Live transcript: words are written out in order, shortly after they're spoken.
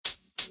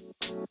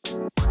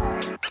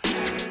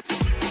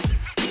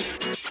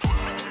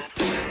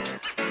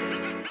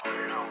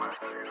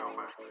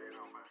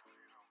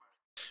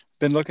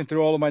Been looking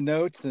through all of my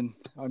notes, and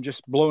I'm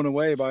just blown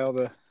away by all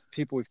the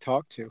people we've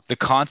talked to. The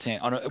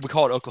content we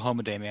call it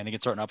Oklahoma Day, man.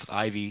 Again, starting off with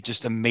Ivy,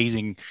 just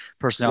amazing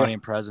personality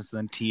and presence.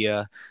 And then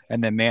Tia,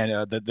 and then man,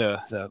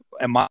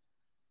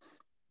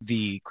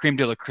 the creme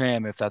de la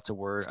creme, if that's a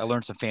word. I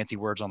learned some fancy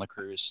words on the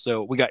cruise.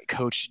 So we got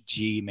Coach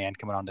G, man,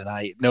 coming on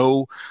tonight.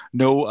 No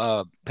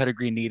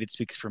pedigree needed,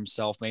 speaks for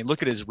himself, man.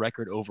 Look at his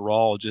record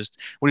overall,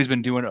 just what he's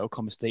been doing at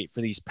Oklahoma State for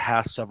these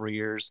past several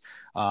years.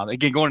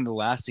 Again, going into the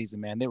last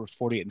season, man, they were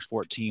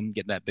 48-14,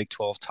 getting that Big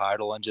 12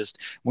 title. And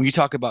just when you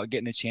talk about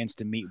getting a chance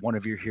to meet one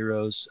of your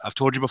heroes, I've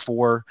told you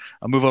before,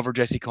 I'll move over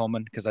Jesse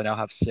Coleman because I now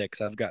have 6.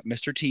 I've got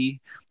Mr.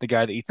 T, the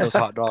guy that eats those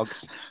hot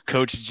dogs,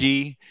 Coach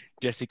G,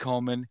 Jesse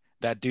Coleman,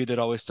 that dude that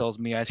always sells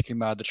me ice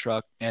cream out of the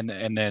truck, and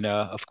then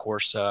of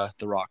course The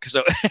Rock.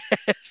 So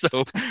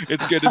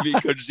it's good to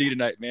meet Coach G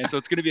tonight, man. So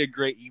it's going to be a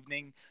great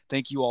evening.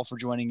 Thank you all for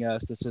joining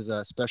us. This is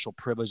a special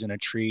privilege and a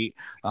treat.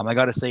 I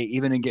got to say,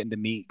 even in getting to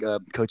meet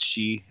Coach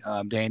G,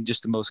 Dan,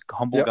 just the most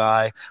humble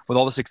guy with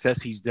all the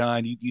success he's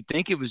done. You'd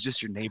think it was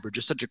just your neighbor,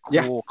 just such a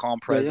cool, calm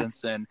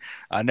presence, and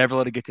never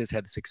let it get to his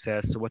head, the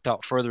success. So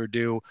without further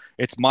ado,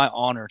 it's my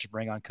honor to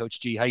bring on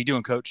Coach G. How you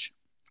doing, Coach?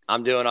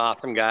 I'm doing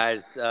awesome,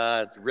 guys.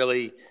 It's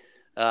really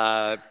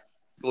it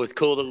was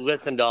cool to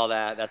listen to all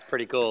that. That's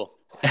pretty cool.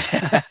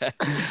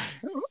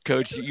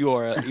 Coach, you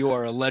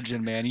are a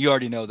legend, man. You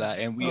already know that,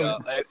 and we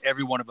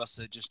every one of us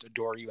just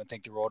adore you and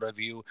think the world of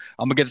you.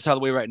 I'm gonna get this out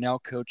of the way right now,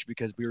 Coach,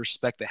 because we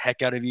respect the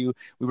heck out of you.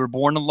 We were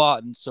born a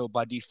lot, and so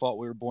by default,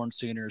 we were born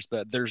Sooners.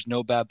 But there's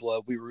no bad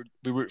blood. We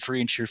root for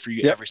you and cheer for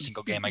you every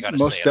single game. I gotta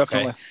most say,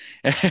 definitely.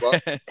 Okay? Well,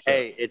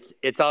 hey,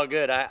 it's all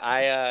good.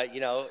 I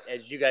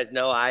as you guys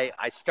know, I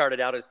started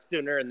out as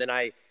Sooner, and then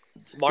I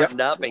smartened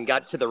up and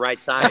got to the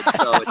right side,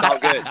 so it's all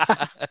good.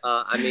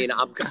 I mean,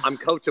 I'm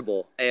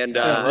coachable, and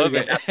I love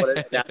it.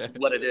 That's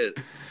what it is.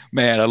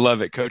 Man, I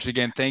love it, Coach.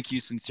 Again, thank you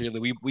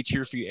sincerely. We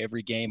cheer for you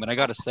every game, and I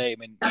got to say, I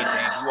mean,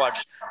 you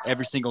watch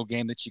every single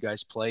game that you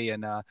guys play,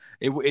 and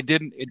it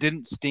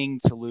didn't sting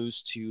to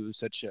lose to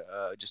such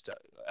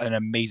an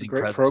amazing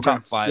presence.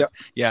 Top 5,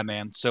 yeah,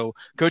 man. So,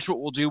 Coach, what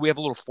we'll do, we have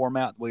a little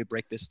format the way we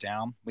break this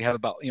down. We have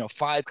about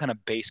 5 kind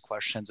of base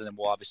questions, and then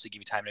we'll obviously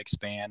give you time to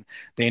expand.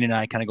 Dane and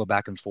I kind of go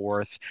back and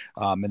forth,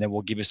 and then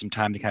we'll give you some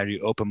time to kind of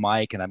do open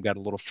mic, and I've got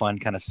a little fun,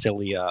 kind of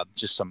silly,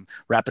 just some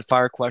rapid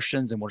fire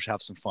questions, and we'll just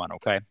have some fun.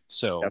 Okay,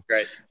 so. That's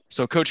great.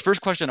 So, Coach,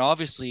 first question,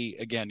 obviously,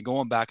 again,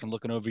 going back and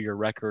looking over your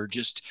record,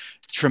 just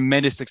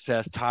tremendous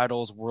success,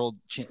 titles,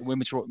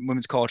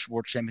 women's college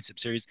world championship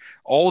series,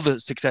 all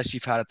the success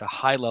you've had at the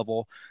high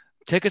level.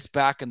 Take us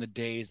back in the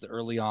days, the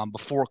early on,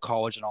 before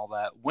college and all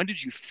that. When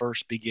did you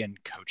first begin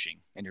coaching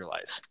in your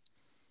life?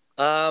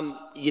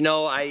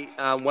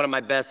 I one of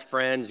my best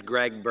friends,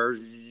 Greg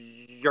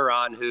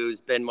Bergeron, who's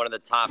been one of the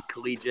top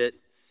collegiate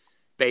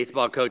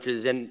baseball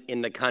coaches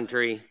in the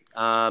country.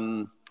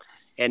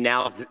 And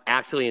now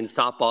actually in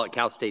softball at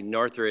Cal State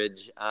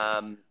Northridge.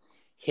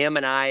 Him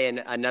and I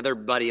and another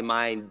buddy of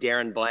mine,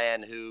 Darren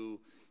Bland,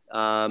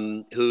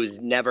 who's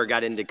never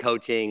got into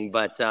coaching,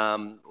 but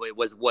it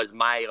was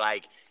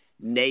my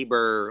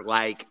neighbor,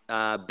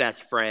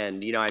 best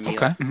friend. You know what I mean?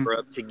 Okay. We grew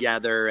up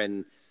together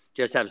and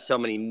just have so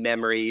many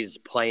memories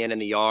playing in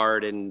the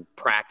yard and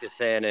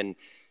practicing, and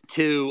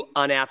 2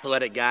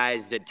 unathletic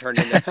guys that turned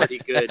into pretty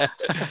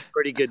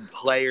good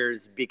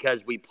players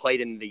because we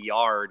played in the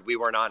yard. We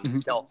weren't on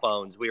cell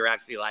phones. We were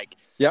actually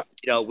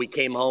we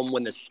came home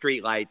when the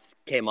street lights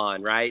came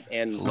on, right?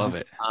 And love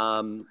it.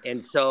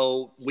 And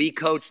so we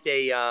coached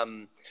a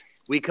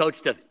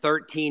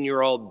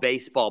 13-year-old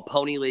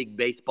pony league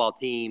baseball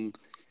team.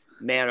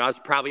 Man, I was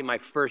probably my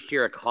first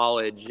year of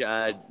college.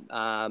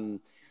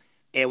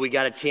 And we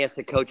got a chance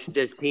to coach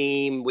this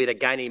team. We had a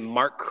guy named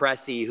Mark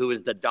Cressy, who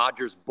was the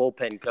Dodgers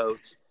bullpen coach.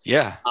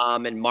 Yeah.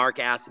 And Mark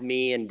asked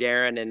me and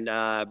Darren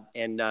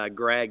and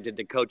Greg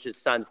to coach his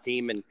son's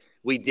team, and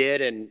we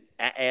did. And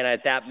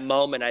at that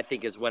moment, I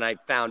think is when I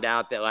found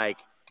out that I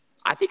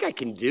think I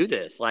can do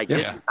this. This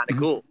is kind of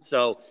cool.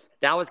 So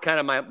that was kind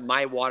of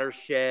my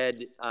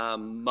watershed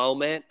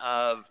moment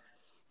of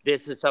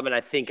this is something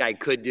I think I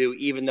could do,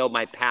 even though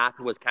my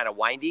path was kind of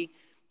windy.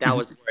 That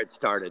was where it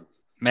started.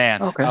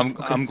 Man,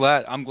 I'm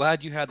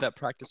glad you had that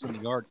practice in the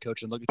yard,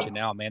 Coach, and look at you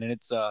now, man. And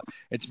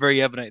it's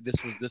very evident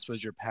this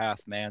was your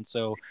path, man.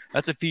 So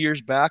that's a few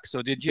years back.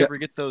 So did you ever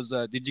get those?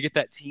 Did you get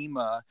that team?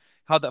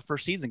 How'd that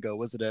first season go?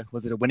 Was it a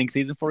winning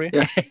season for you?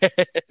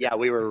 Yeah,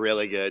 we were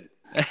really good.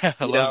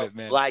 I love it,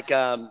 man.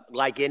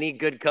 Like any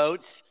good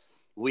coach,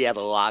 we had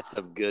lots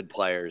of good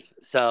players.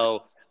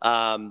 So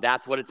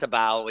that's what it's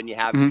about when you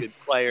have good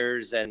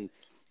players and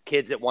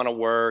kids that want to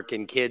work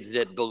and kids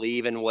that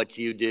believe in what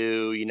you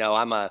do.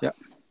 I'm a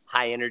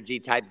high energy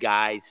type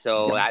guy.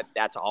 So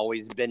that's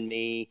always been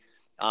me.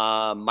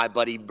 My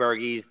buddy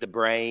Bergie's the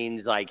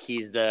brains.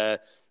 He's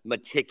the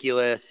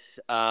meticulous,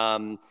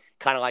 kind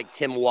of like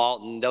Tim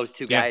Walton. Those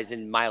 2 guys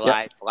in my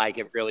life,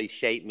 have really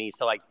shaped me.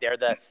 So they're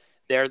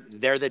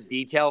the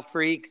detail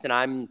freaks.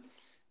 And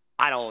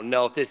I don't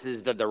know if this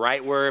is the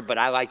right word, but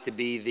I like to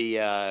be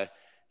the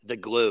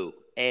glue.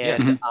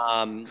 And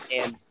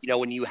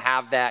when you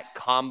have that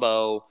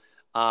combo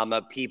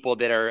of people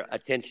that are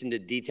attention to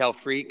detail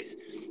freaks,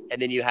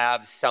 and then you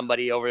have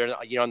somebody over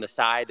there, on the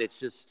side that's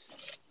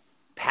just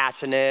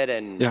passionate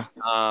and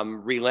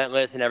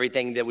relentless in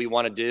everything that we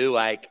want to do,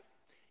 like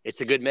it's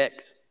a good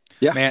mix.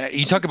 Yeah, man,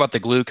 you talk about the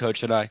glue,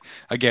 coach, and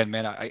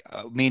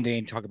me and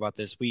Dane talk about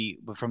this.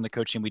 From the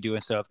coaching we do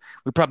and stuff,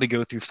 we probably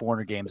go through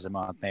 400 games a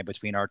month, man,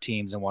 between our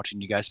teams and watching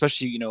you guys,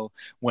 especially,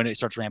 when it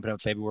starts ramping up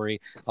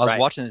February. I was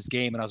watching this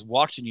game and I was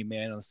watching you,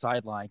 man, on the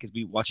sideline, because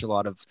we watch a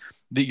lot of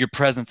your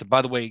presence. And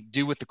by the way,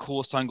 dude with the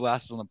coolest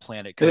sunglasses on the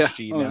planet, Coach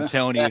G, man, I'm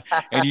telling you.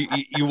 And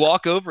you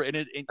walk over and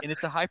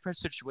it's a high press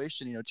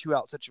situation,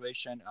 2-out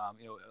situation.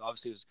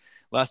 Obviously it was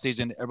last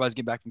season, everybody's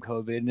getting back from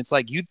COVID. And it's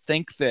like, you'd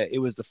think that it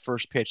was the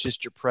first pitch,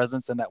 just your presence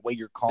and that way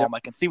you're calm. Yep. I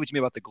can see what you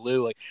mean about the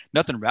glue. Like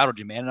nothing rattled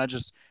you, man.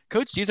 And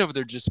Coach G's over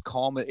there just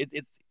calm.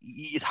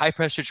 It's high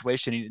press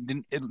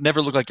situation. It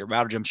never looked like it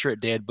rattled you. I'm sure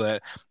it did,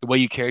 but the way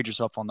you carried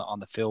yourself on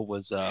the field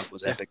was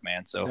epic,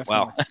 man. So definitely.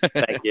 Wow.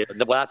 Thank you.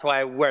 Well, that's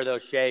why I wear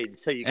those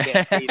shades, so you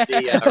can't see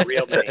the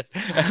real me.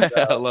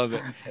 So, I love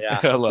it. Yeah,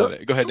 I love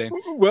it. Go ahead, Dane.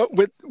 Well,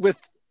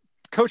 with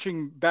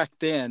coaching back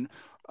then,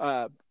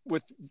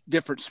 with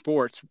different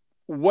sports,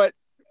 what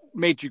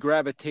made you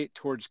gravitate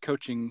towards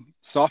coaching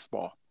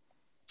softball?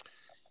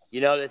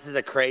 This is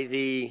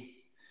crazy.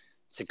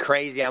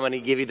 I'm going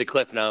to give you the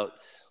Cliff Notes.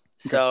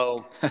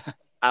 So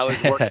I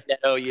was working at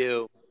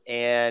OU,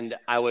 and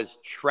I was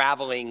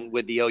traveling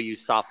with the OU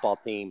softball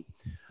team.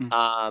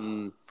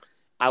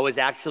 I was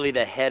actually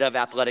the head of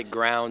athletic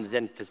grounds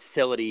and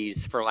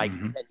facilities for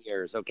 10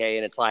 years. Okay.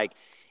 And it's like,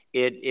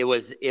 it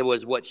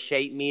was what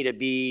shaped me to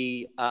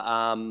be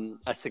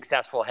a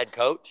successful head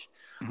coach.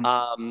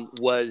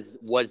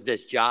 Was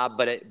this job,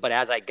 but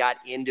as I got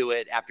into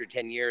it after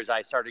 10 years,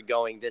 I started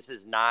going, this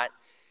is not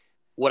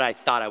what I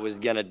thought I was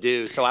going to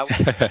do. So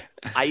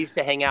I used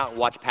to hang out and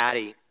watch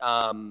Patty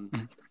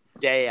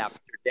day after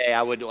day.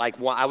 I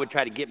would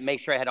try to make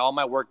sure I had all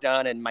my work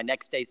done and my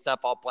next day stuff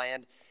all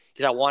planned,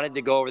 because I wanted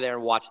to go over there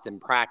and watch them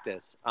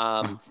practice.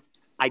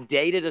 I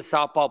dated a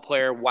softball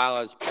player while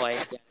I was playing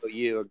at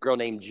OU, a girl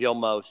named Jill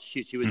Most.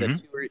 She was a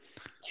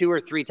 2 or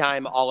 3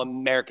 time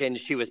All-American.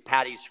 She was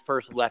Patty's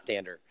first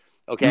left-hander.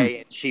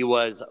 Okay. And she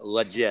was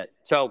legit.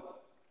 So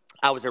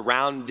I was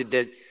around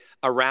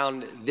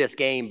this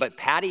game, but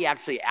Patty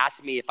actually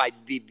asked me if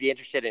I'd be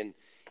interested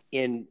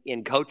in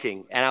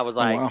coaching. And I was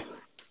like, oh,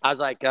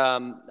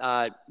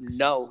 wow.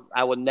 No,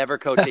 I will never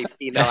coach a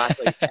female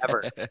athlete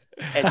ever.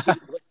 And she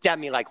just looked at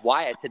me like,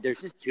 why? I said,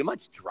 there's just too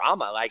much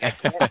drama. Like I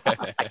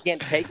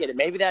can't take it. And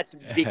maybe that's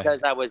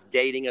because I was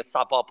dating a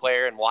softball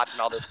player and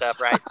watching all this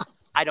stuff, right?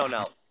 I don't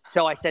know.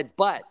 So I said,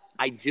 but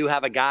I do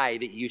have a guy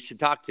that you should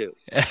talk to.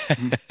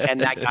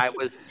 And that guy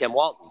was Tim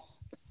Walton.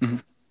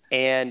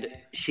 And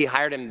she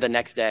hired him the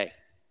next day.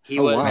 He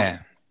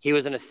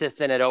was an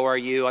assistant at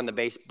ORU on the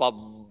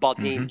baseball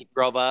team. He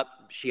drove up.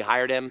 She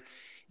hired him.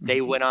 They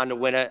went on to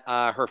win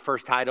her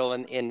first title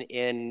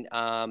in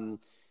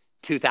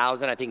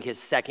 2000, I think his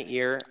second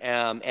year,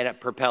 and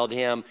it propelled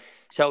him.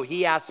 So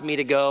he asked me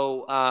to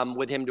go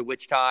with him to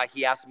Wichita.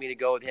 He asked me to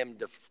go with him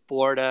to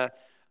Florida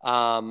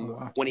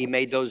when he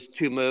made those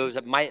 2 moves.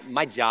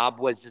 My job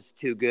was just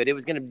too good. It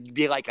was going to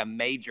be like a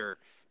major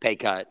pay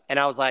cut. And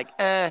I was like,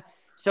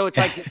 So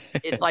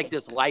it's like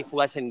this life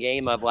lesson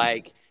game of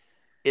like,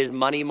 is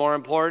money more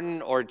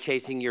important or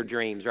chasing your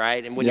dreams,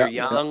 right? And when you're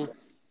young,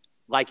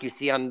 like you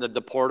see on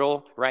the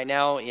portal right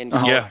now in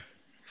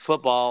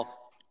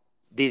football,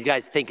 these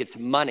guys think it's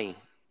money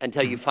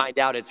until you find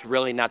out it's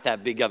really not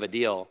that big of a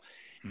deal.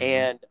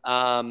 And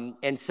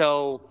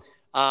so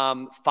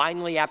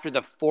finally, after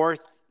the 4th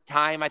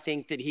time I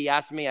think that he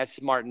asked me, I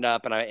smartened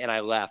up and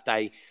I left.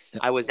 I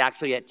was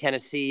actually at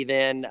Tennessee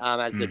then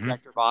as the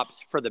director of ops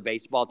for the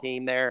baseball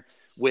team there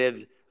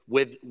with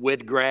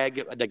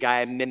Greg, the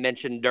guy I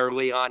mentioned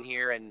early on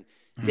here, and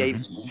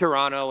Dave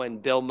Serrano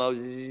and Bill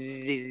Mosiello.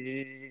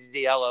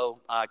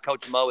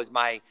 Coach Mo is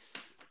my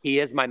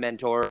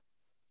mentor,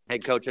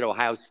 head coach at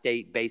Ohio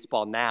State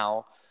baseball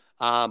now.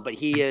 But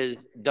he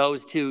is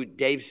those two,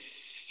 Dave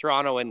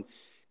Serrano and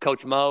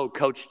Coach Mo,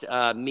 coached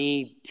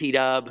me,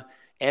 T-Dub,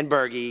 and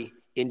Bergie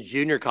in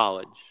junior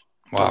college.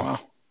 Wow.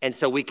 And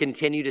so we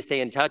continue to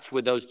stay in touch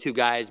with those 2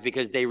 guys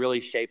because they really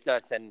shaped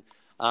us. And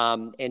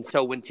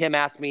so when Tim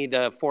asked me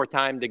the 4th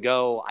time to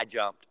go, I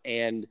jumped.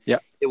 And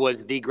it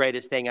was the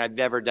greatest thing I've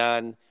ever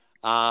done.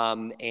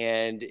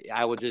 And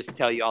I will just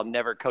tell you, I'll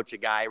never coach a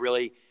guy.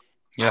 Really,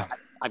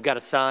 I've got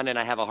a son, and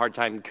I have a hard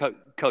time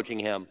coaching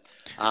him.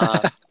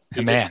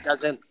 He Man.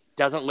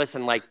 doesn't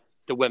listen like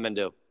the women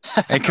do.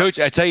 And coach,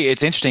 I tell you,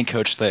 it's interesting,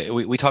 coach, that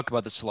we talk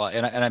about this a lot,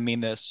 and I mean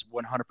this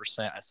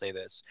 100%. I say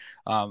this.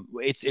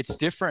 It's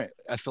different.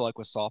 I feel like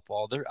with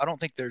softball, I don't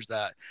think there's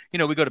that.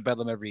 We go to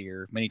Bedlam every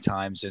year, many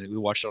times, and we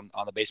watch it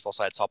on the baseball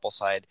side, softball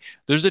side.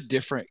 There's a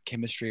different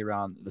chemistry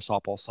around the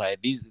softball side.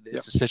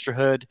 It's a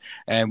sisterhood,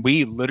 and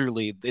we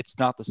literally, it's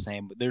not the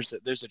same. There's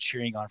a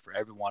cheering on for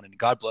everyone, and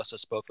God bless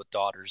us both with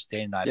daughters.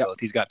 Dan and I both.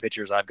 He's got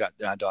pitchers. I've got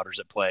daughters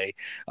that play,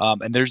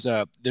 and there's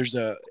a.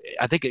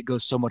 I think it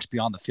goes so much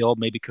beyond the field.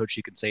 Maybe Coach,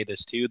 you can say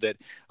this too, that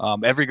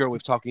every girl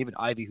we've talked to, even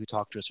Ivy, who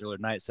talked to us earlier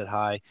tonight, said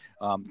hi.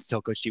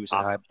 Tell Coach G we said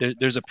hi.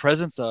 There's a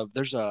presence of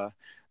there's a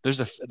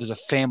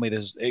family.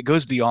 It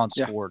goes beyond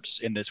sports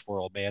in this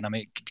world, man. I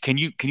mean, can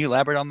you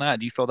elaborate on that?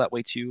 Do you feel that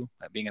way too,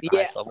 being at the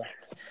highest level?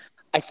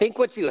 I think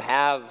what you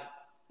have,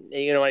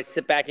 when I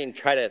sit back and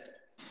try to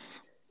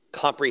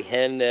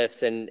comprehend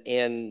this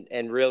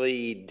and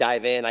really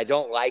dive in, I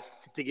don't like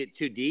to get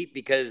too deep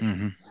because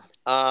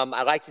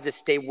I like to just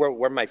stay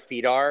where my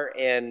feet are.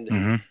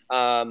 And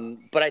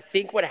but I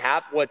think what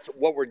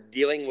we're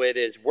dealing with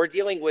is we're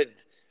dealing with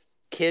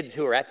kids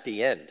who are at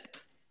the end.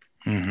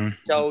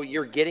 So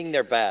you're getting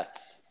their best,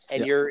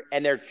 and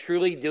they're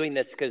truly doing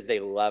this because they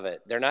love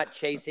it. They're not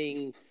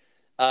chasing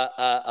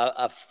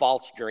a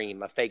false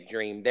dream, a fake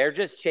dream. They're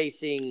just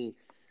chasing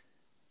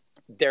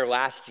their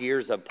last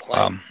years of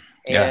playing.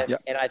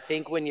 And I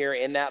think when you're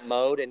in that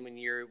mode and when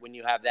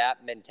you have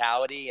that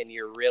mentality and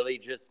you're really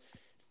just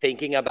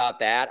thinking about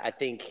that, I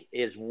think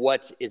is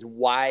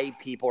why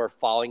people are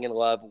falling in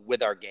love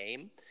with our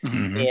game,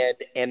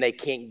 and they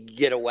can't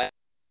get away.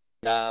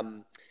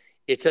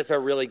 It's just a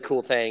really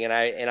cool thing, and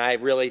I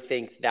really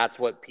think that's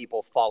what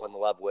people fall in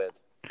love with.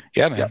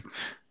 Yeah, man.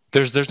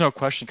 There's no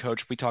question,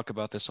 Coach. We talk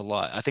about this a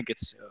lot. I think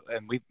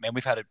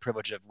we've had a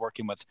privilege of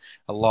working with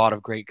a lot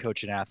of great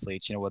coaching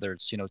athletes. Whether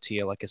it's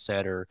Tia, like I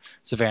said, or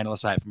Savannah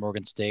Lasite from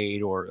Oregon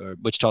State, or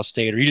Wichita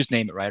State, or you just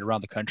name it, right around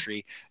the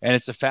country. And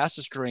it's the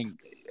fastest growing.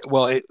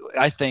 Well,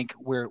 I think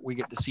where we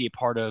get to see a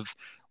part of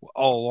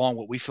all along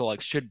what we feel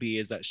like should be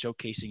is that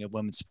showcasing of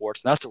women's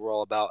sports. And that's what we're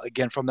all about.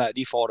 Again, from that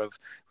default of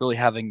really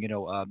having,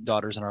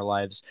 daughters in our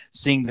lives,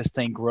 seeing this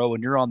thing grow,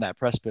 and you're on that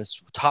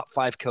precipice, top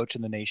 5 coach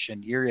in the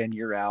nation, year in,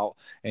 year out.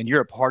 And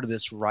you're a part of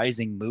this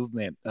rising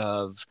movement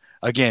of,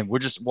 again, we're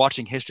just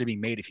watching history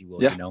being made, if you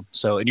will,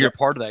 So, and you're a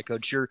part of that,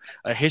 Coach. You're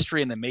a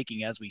history in the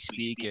making as we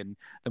speak, and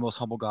the most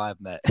humble guy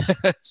I've met.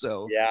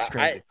 So it's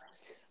crazy.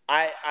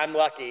 I'm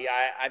lucky.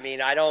 I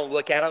mean, I don't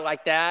look at it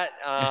like that.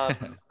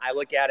 I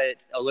look at it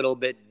a little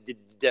bit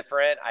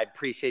different. I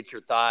appreciate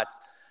your thoughts,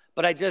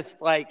 but I just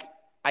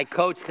I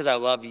coach because I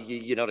love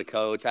to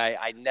coach.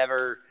 I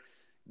never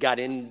got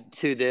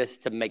into this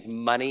to make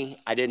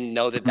money. I didn't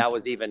know that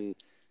was even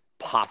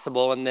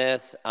possible in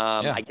this.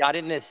 I got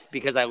in this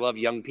because I love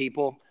young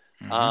people.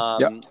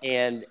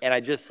 And I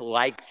just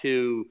like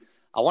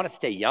I want to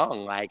stay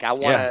young. I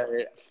want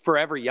to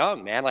forever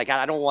young, man.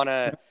 I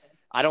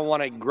don't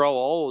want to grow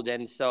old.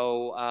 And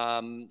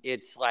so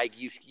it's like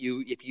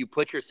if you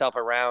put yourself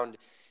around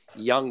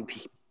young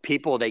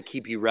people, they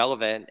keep you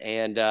relevant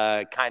and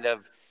kind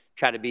of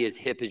try to be as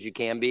hip as you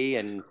can be.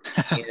 And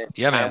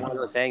man, one of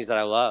those things that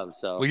I love.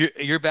 So well,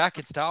 you're back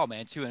in style,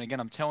 man, too. And again,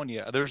 I'm telling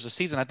you, there was a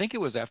season, I think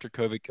it was after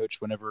COVID, Coach,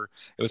 whenever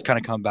it was kind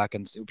of coming back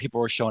and people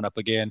were showing up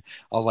again.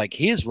 I was like,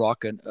 he is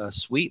rocking a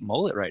sweet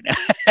mullet right now.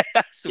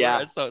 So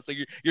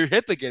you're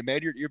hip again, man.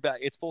 You're back.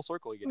 It's full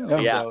circle,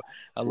 So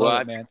I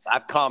love it, man.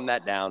 I've calmed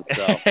that down.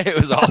 So it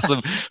was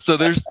awesome. So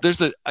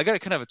I got a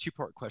kind of a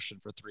 2-part question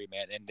for 3,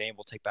 man, and Dane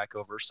will take back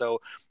over.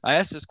 So I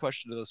asked this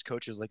question to those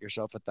coaches like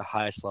yourself at the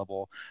highest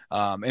level,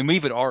 and we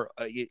even our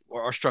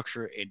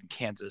structure in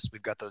Kansas.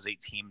 We've got those 8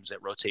 teams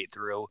that rotate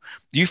through.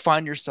 Do you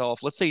find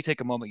yourself? Let's say you take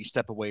a moment, you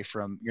step away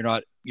from. You're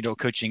not,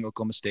 coaching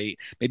Oklahoma State.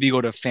 Maybe you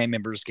go to a fan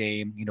member's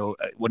game.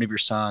 One of your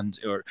sons,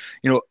 or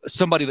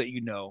somebody that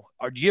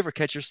Or do you ever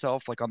catch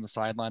yourself on the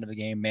sideline of a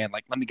game, man?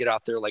 Let me get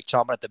out there,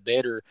 chomping at the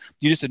bit, or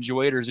do you just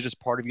enjoy it, or is it just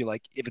part of you?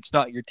 If it's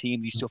not your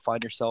team, you still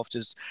find yourself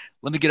just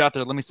let me get out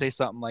there, let me say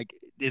something.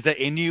 Is that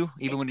in you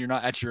even when you're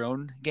not at your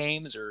own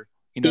games, or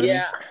what I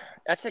mean?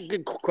 That's a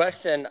good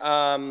question.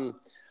 I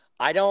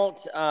don't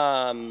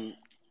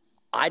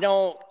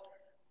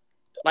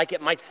like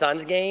at my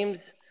son's games.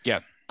 Yeah,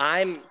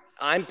 I'm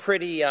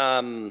pretty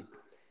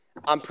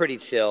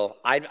chill.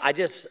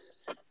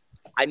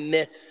 I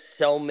miss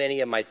so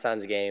many of my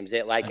son's games.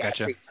 It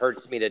actually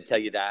hurts me to tell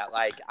you that.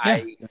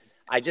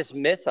 I just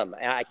miss them,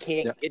 and I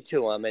can't get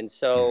to them. And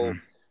so,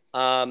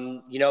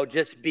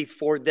 just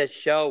before this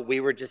show, we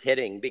were just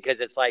hitting because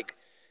it's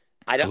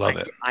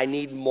I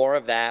need more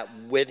of that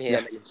with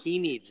him, and he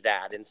needs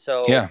that. And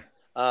so,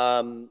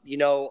 when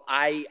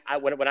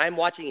I'm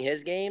watching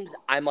his games,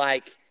 I'm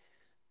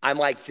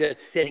just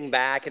sitting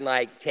back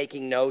and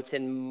taking notes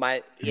in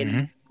my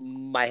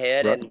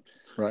head. Right. And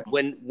right.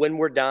 when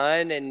we're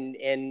done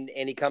and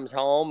he comes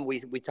home,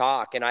 we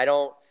talk. And I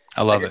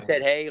just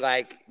said, hey,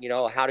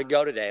 how'd it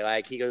go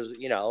today? He goes,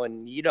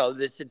 and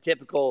this is a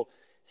typical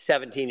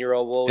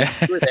 17-year-old. Well,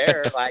 you were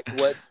there.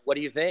 What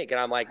do you think? And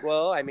I'm like,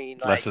 well, I mean,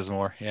 less is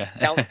more. Yeah.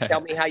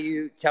 tell me how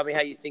you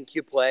think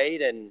you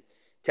played, and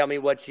Tell me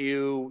what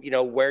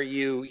where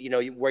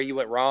you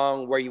went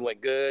wrong, where you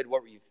went good,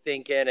 what were you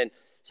thinking? And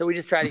so we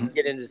just try to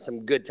get into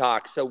some good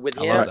talk. So with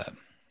I him, love that.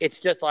 it's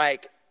just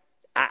like,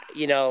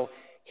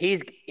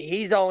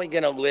 he's only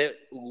going to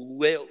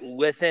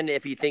listen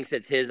if he thinks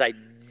it's his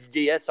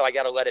idea. So I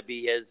got to let it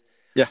be his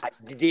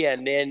idea.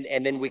 And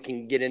then we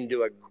can get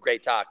into a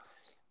great talk.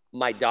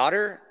 My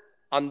daughter,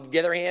 on the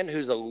other hand,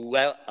 who's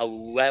 11,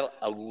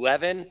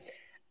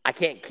 I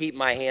can't keep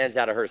my hands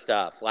out of her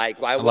stuff.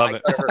 Like I go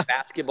to her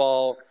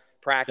basketball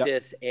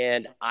practice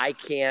and I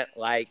can't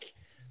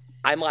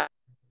I'm like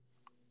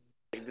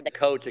the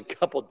coach a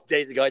couple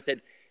days ago. I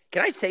said,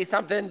 can I say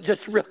something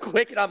just real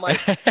quick? And I'm like,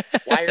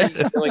 why are you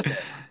doing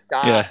this?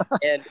 Stop.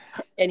 Yeah.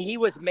 And he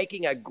was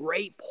making a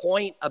great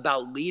point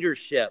about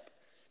leadership.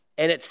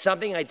 And it's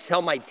something I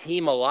tell my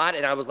team a lot.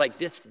 And I was like,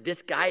 this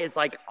guy is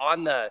like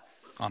on the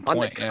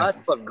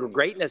cusp of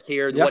greatness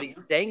here, what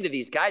he's saying to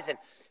these guys. And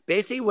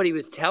basically what he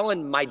was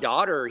telling my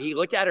daughter, he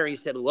looked at her and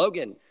he said,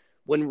 Logan,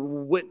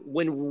 when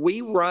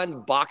we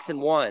run box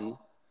and one,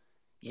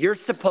 you're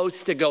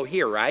supposed to go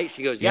here, right?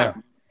 She goes, yeah.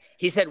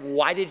 He said,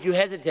 why did you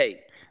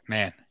hesitate?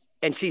 Man.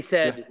 And she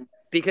said,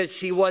 because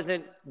she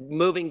wasn't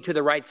moving to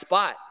the right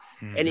spot.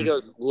 Mm-hmm. And he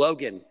goes,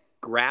 Logan,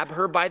 grab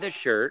her by the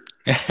shirt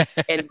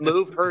and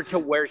move her to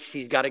where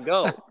she's got to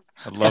go.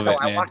 I love it,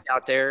 I walked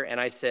out there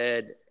and I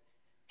said,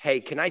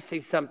 hey, can I say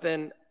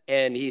something?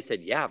 And he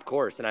said, yeah, of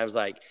course. And I was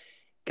like,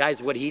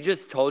 guys, what he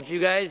just told you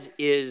guys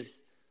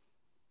is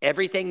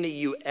everything that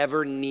you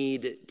ever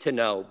need to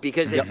know.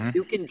 Because if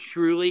you can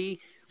truly,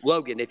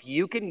 Logan, if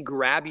you can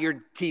grab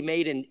your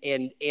teammate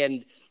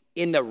and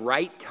in the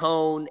right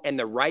tone and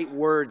the right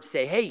words,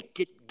 say, hey,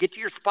 get to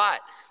your spot.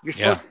 You're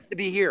supposed to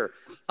be here.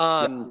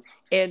 And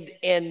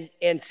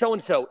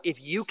so, if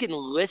you can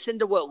listen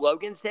to what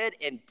Logan said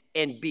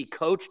and be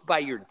coached by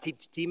your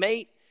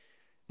teammate,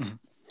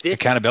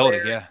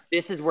 accountability.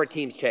 This is where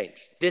teams change.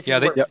 This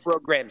is where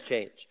programs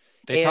change.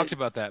 They talked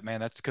about that, man.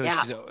 That's coach.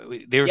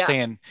 They were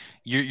saying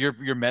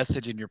your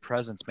message and your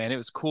presence, man. It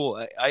was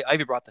cool. I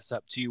even brought this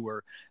up too,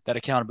 where that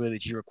accountability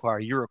that you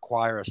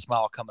require a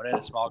smile coming in,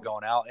 a smile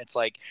going out. It's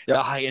like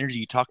the high energy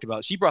you talked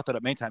about. She brought that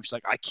up many times. She's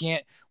like, I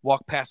can't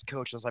walk past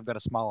coach unless I've got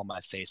a smile on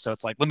my face. So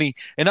it's like, and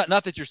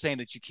not that you're saying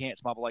that you can't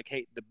smile, but like,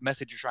 hey, the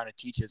message you're trying to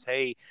teach is,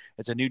 hey,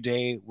 it's a new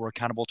day. We're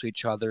accountable to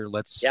each other.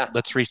 Let's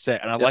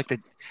reset. And I like that.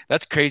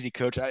 That's crazy,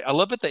 coach. I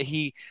love it that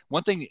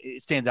one thing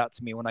stands out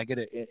to me when I get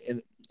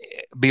it.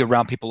 Be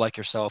around people like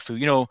yourself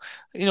who,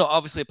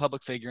 obviously a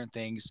public figure and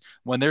things,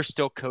 when they're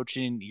still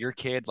coaching your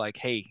kid, like,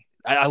 hey,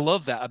 I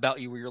love that about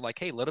you, where you're like,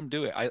 hey, let them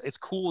do it. It's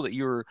cool that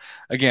you're,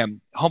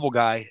 again, humble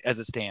guy as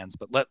it stands,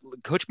 but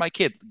coach my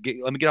kid.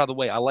 Let me get out of the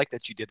way. I like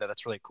that you did that.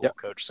 That's really cool,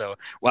 coach. So,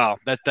 wow,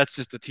 that's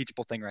just a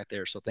teachable thing right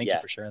there. So thank you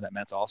for sharing that,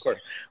 man. It's awesome. Of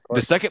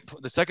course.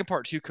 The second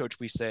part too, coach,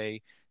 we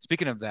say,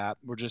 speaking of that,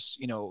 we're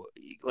just,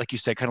 like you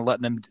said, kind of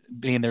letting them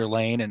be in their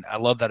lane. And I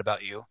love that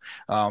about you.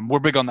 We're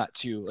big on that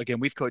too.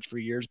 Again, we've coached for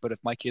years, but if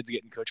my kid's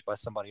getting coached by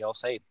somebody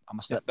else, hey, I'm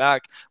gonna step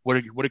back.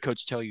 What did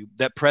coach tell you?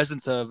 That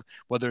presence of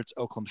whether it's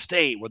Oklahoma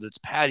State, whether it's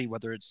Patty,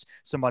 whether it's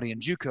somebody in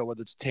JUCO,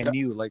 whether it's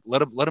TAMU, like let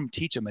them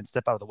teach them and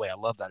step out of the way. I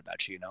love that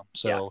about you,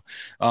 So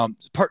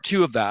part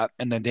two of that,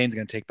 and then Dane's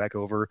going to take back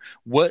over.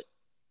 What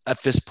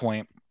at this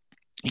point,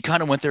 you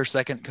kind of went there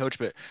second, coach,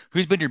 but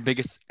who's been your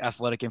biggest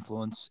athletic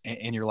influence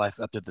in your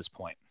life up to this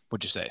point,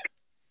 would you say?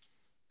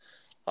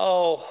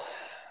 Oh,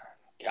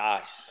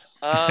 gosh.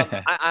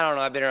 I don't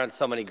know. I've been around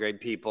so many great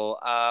people.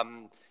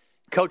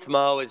 Coach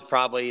Mo is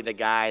probably the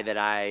guy that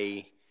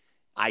I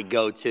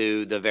go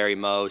to the very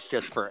most,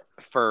 just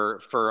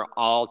for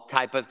all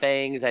type of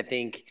things. I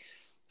think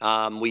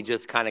we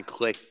just kind of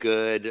click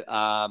good.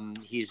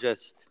 He's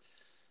just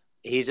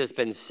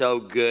been so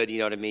good,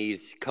 to me.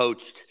 He's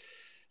coached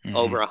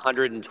over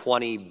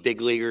 120 big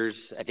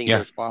leaguers. I think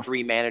there's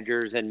 3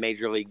 managers in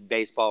Major League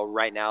Baseball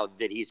right now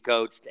that he's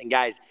coached. And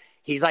guys,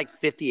 he's like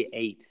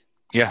 58.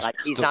 Yeah. Like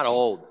he's not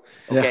old.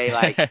 Okay.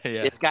 Like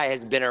this guy has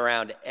been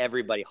around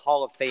everybody,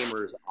 Hall of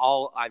Famers,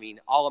 all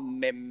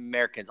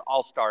Americans,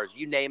 all stars,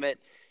 you name it.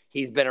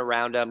 He's been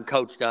around them,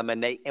 coached them.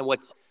 And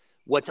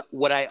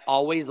what I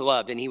always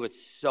loved, and he was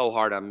so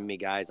hard on me,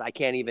 guys. I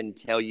can't even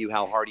tell you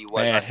how hard he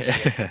was on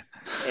me.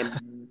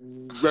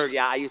 And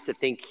I used to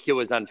think it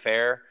was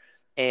unfair.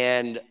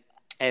 And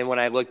when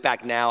I look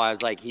back now, I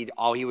was like,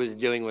 all he was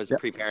doing was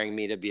preparing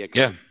me to be a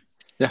coach.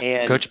 Yeah.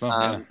 And Coach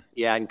Mo.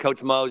 And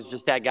Coach Mo is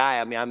just that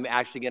guy. I mean, I'm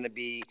actually going to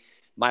be,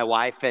 my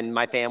wife and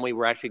my family,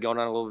 we're actually going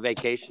on a little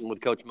vacation with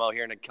Coach Mo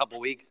here in a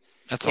couple weeks.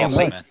 That's awesome,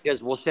 man.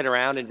 Because we'll sit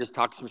around and just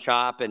talk some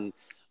shop and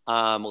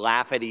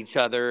laugh at each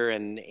other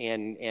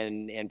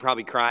and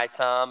probably cry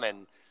some.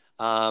 And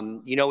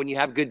when you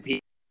have good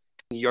people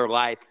in your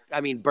life,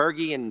 I mean,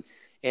 Bergie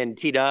and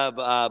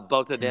T-Dub,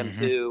 both of them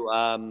too.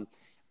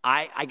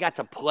 I got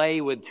to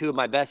play with 2 of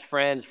my best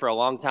friends for a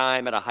long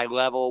time at a high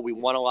level. We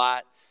won a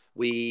lot.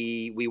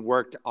 We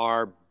worked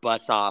our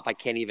butts off. I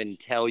can't even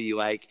tell you,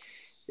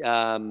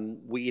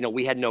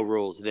 we had no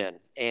rules then.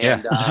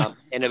 And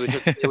and it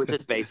was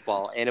just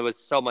baseball, and it was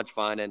so much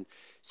fun. And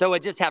so I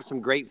just have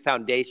some great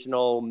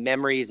foundational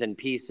memories and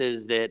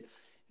pieces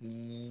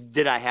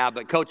did I have,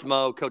 but Coach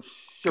Mo, Coach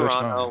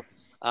Serrano,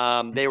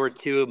 they were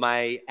two of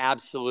my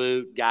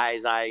absolute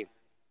guys I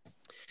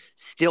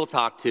still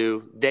talk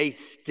to. They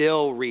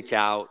still reach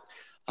out.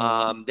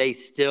 They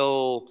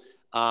still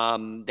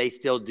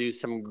do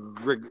some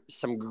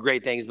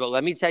great things. But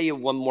let me tell you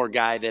one more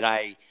guy that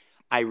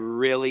I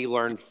really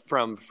learned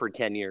from for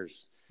 10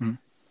 years. Hmm.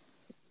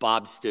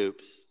 Bob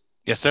Stoops.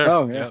 Yes, sir.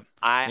 Oh, yeah. Yep.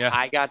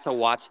 I got to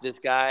watch this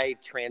guy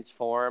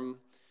transform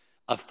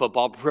a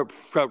football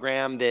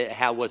program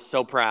that was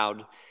so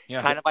proud.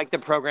 Yeah. Kind of like the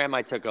program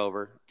I took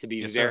over, to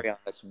be very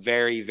honest.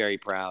 Very, very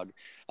proud.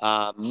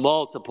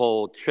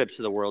 Multiple trips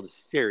to the World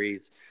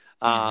Series,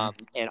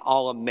 and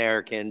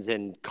All-Americans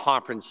and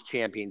conference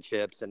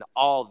championships and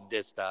all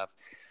this stuff.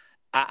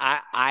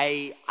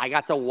 I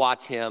got to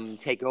watch him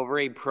take over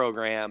a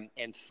program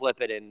and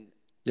flip it in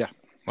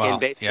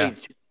basically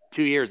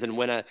 2 years and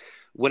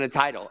win a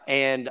title.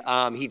 And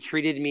he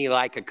treated me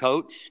like a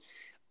coach.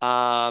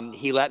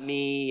 He let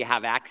me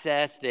have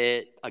access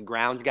that a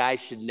grounds guy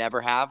should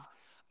never have.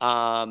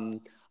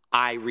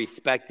 I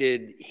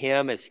respected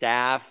him as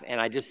staff,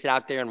 and I just sat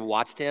out there and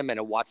watched him, and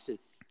I watched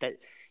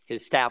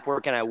his staff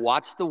work, and I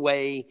watched the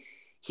way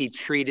he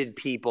treated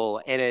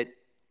people, and it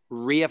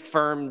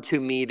reaffirmed to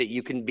me that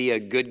you can be a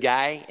good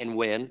guy and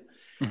win,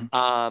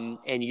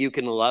 and you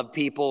can love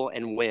people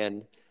and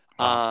win.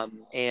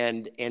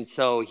 And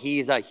so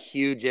he's a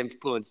huge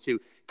influence too.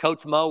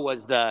 Coach Mo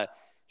I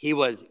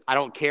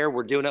don't care.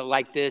 We're doing it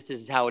like this. This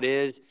is how it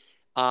is.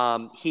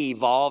 He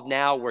evolved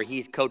now where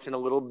he's coaching a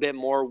little bit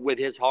more with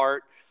his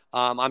heart.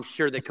 I'm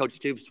sure that Coach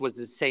Stoops was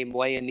the same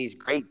way, and these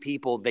great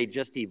people, they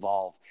just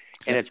evolve,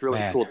 and it's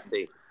really cool to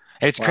see.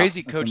 It's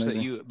crazy, Coach, that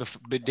you,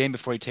 Dane,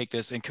 before you take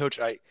this, and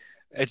Coach,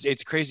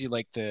 it's crazy,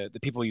 like the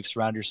people you've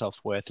surrounded yourself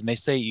with, and they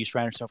say you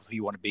surround yourself with who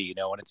you want to be,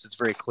 and it's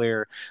very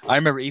clear. I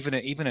remember even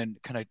in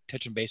kind of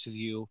touching base with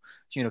you,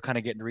 kind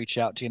of getting to reach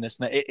out to you and this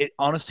and that. It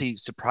honestly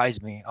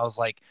surprised me. I was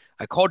like,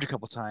 I called you a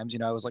couple of times,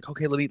 I was like,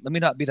 okay, let me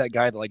not be that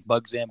guy that like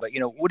bugs in, but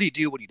what do you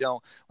do? What do you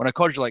don't? When I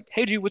called you, like,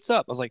 hey, dude, what's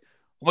up? I was like,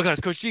 oh my God,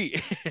 it's Coach G.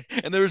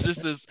 And there was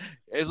just this,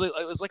 it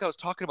was like I was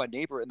talking to my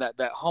neighbor, and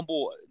that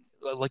humble,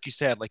 like you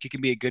said, like you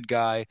can be a good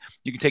guy.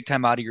 You can take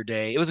time out of your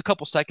day. It was a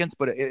couple seconds,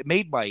 but it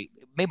made my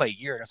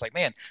year. And it's like,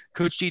 man,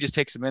 Coach G just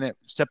takes a minute,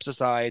 steps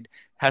aside,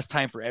 has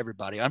time for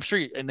everybody. I'm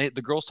sure, and the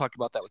girls talked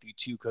about that with you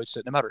too, Coach,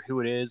 that no matter who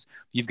it is,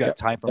 you've got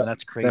time for them.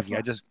 That's crazy.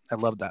 Definitely. I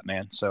love that,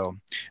 man. So,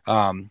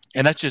 and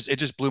it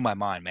just blew my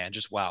mind, man.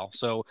 Just wow.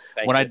 So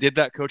I did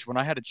that, Coach, when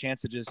I had a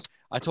chance to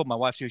I told my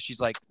wife too, she's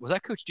like, was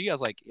that Coach G? I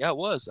was like, yeah, it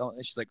was.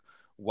 And she's like,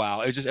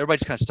 wow. It's just, everybody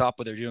just kind of stopped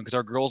what they're doing, because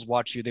our girls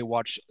watch you. They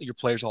watch your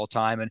players all the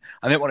time. And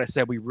I meant what I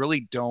said. We really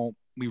don't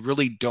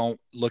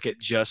look at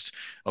just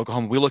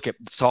Oklahoma. We look at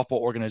the softball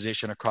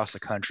organization across the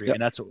country,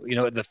 and that's,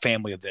 the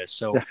family of this.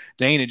 So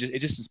Dane, it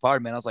just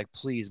inspired me. And I was like,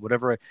 please,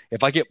 whatever,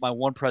 if I get my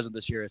one present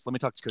this year, let me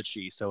talk to Coach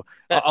G. So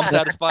I'm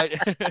satisfied.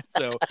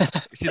 So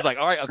she's like,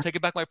 all right, I'm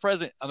taking back my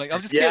present. I'm like,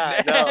 I'm just kidding.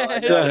 No,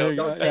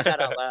 don't say that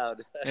out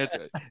loud.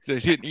 So you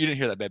didn't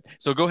hear that, babe.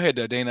 So go ahead,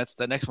 Dane.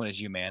 The next one is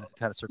you, man.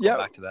 Kind of circle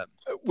back to that.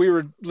 We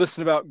were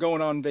listening about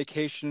going on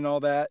vacation and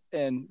all that,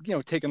 and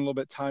taking a little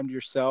bit of time to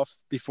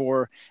yourself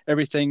before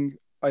everything,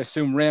 I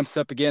assume, ramps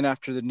up again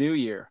after the new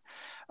year.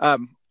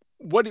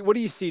 What do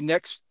you see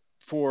next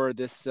for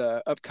this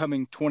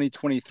upcoming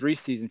 2023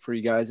 season for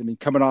you guys? I mean,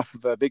 coming off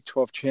of a Big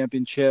 12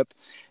 championship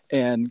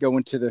and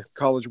going to the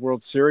College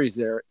World Series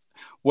there,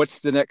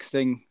 what's the next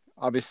thing?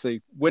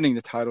 Obviously, winning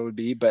the title would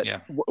be, but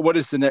what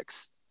is the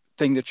next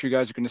thing that you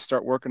guys are going to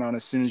start working on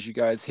as soon as you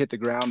guys hit the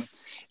ground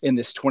in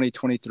this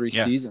 2023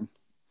 season?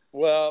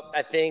 Well,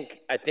 I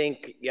think,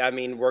 I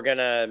mean,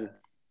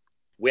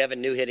 we have a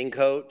new hitting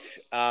coach.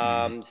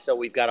 So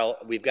we've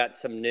got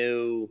some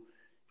new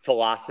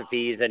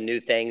philosophies and new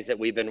things that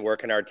we've been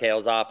working our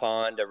tails off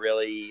on to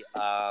really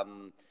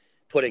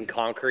put in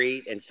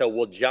concrete. And so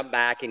we'll jump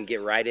back and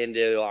get right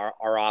into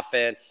our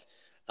offense.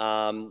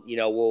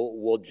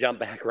 We'll jump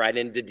back right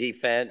into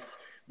defense.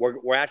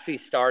 We're actually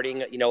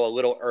starting, a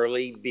little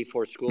early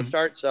before school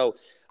starts. So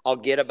I'll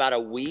get about a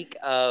week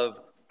of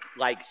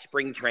like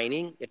spring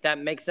training, if that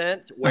makes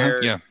sense,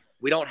 where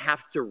we don't have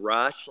to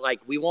rush.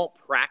 Like, we won't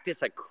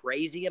practice a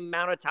crazy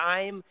amount of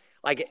time,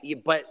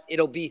 but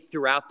it'll be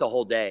throughout the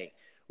whole day,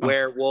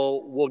 where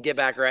we'll get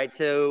back right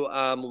to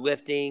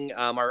lifting.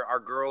 Our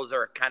girls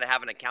are kind of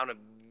having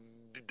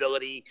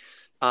accountability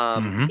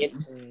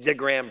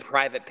Instagram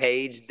private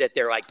page that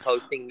they're like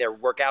posting their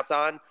workouts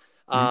on.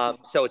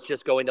 So it's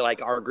just going to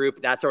like our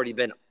group. That's already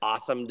been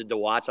awesome to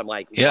watch. I'm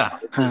like, wow,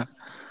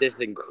 this is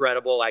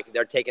incredible. Like,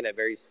 they're taking it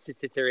very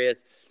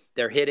serious.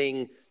 They're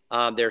hitting.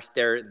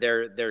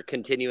 They're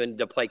continuing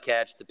to play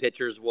catch. The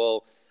pitchers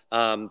will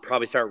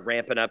probably start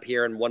ramping up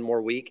here in one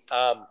more week.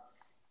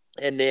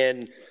 And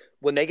then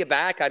when they get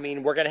back, I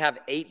mean, we're going to have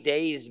 8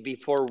 days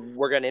before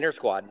we're going to enter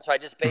squad. So I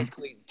just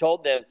basically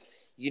told them,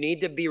 you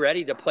need to be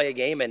ready to play a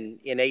game in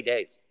 8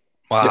 days.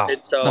 Wow. And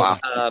so,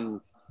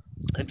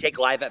 and take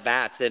live at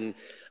bats. And,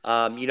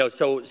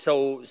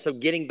 so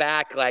getting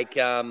back, like,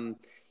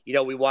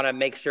 we want to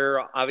make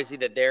sure obviously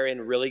that they're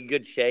in really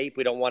good shape.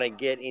 We don't want to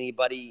get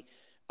anybody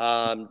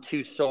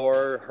too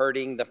sore,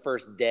 hurting the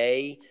first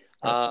day.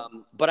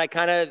 But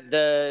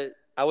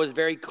I was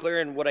very clear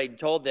in what I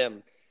told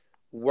them.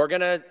 We're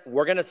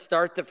gonna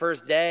start the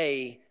first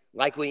day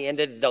like we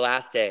ended the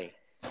last day.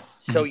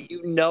 So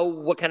you know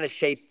what kind of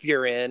shape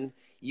you're in.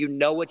 You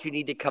know what you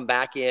need to come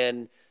back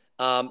in.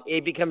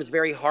 It becomes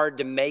very hard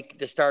to make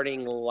the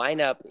starting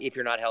lineup if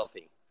you're not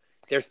healthy.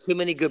 There's too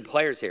many good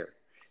players here.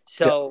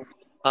 So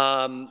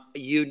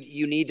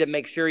you need to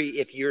make sure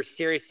if you're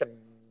serious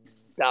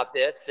about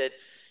this, that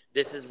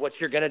this is what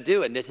you're going to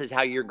do and this is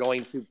how you're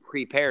going to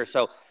prepare.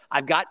 So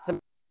I've got some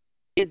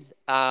kids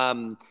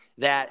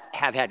that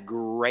have had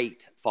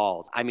great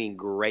falls. I mean,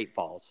 great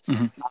falls,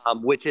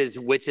 which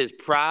is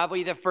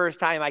probably the first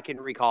time I can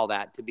recall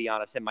that, to be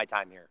honest, in my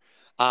time here.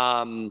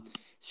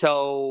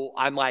 So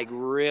I'm like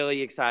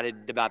really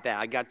excited about that.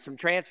 I got some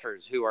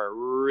transfers who are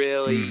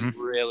really,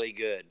 really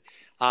good.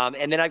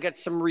 And then I've got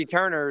some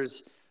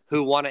returners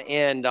who want to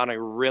end on a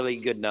really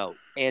good note.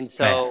 And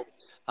so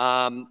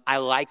I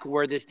like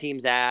where this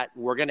team's at.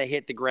 We're going to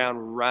hit the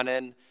ground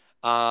running.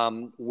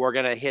 We're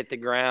going to hit the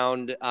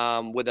ground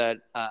with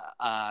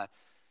a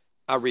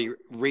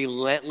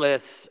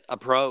relentless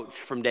approach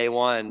from day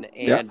one.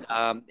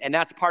 And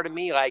that's part of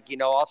me. Like,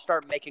 I'll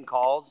start making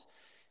calls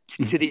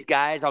to these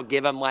guys. I'll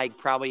give them like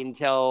probably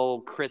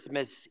until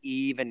Christmas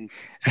Eve and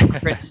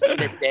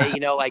Christmas Day.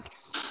 Like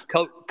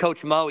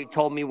Coach Mo, he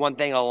told me one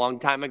thing a long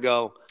time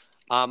ago.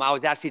 I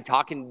was actually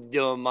talking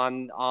to him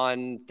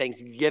on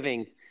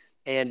Thanksgiving,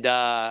 and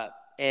I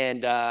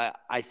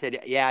said,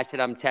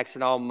 I'm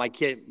texting all my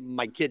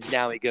kids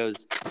now. He goes,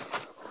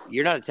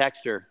 "You're not a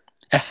texter."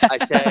 I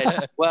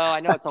said, "Well, I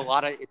know it's a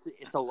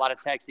lot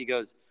of text." He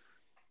goes,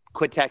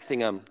 "Quit texting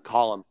them.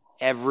 Call them.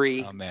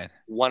 Every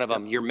one of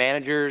them. Your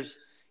managers,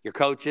 your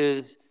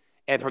coaches."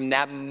 And from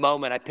that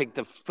moment, I picked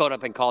the phone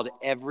up and called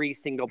every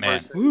single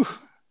person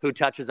who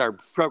touches our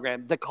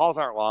program. The calls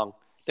aren't long.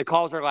 The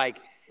calls are like,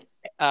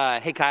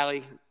 "Hey,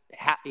 Kylie,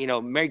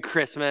 Merry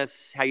Christmas.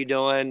 How you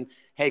doing?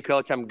 Hey,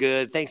 Coach, I'm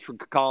good. Thanks for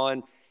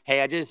calling.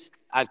 Hey,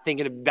 I'm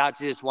thinking about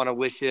you. Just want to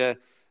wish you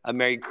a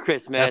Merry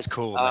Christmas." That's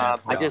cool, man.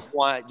 I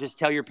just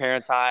tell your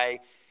parents hi.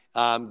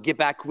 Get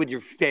back with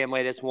your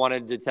family. I just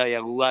wanted to tell you I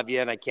love you,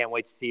 and I can't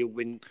wait to see you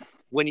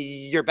when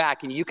you're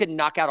back. And you can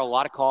knock out a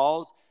lot of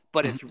calls,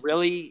 but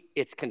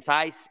it's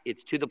concise.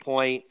 It's to the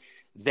point.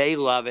 They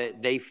love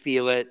it. They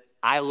feel it.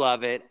 I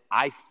love it.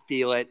 I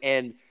feel it.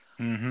 And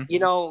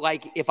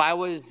like if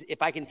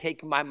I can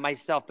take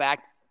myself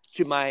back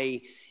to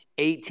my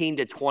 18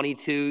 to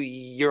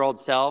 22-year-old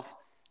self,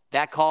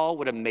 that call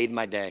would have made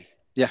my day.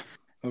 Yeah.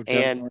 Oh,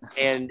 and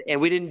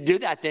we didn't do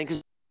that then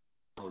because,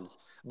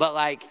 but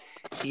like,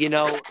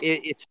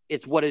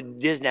 it's what it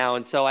is now.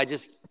 And so I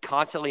just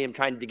constantly am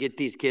trying to get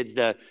these kids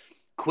to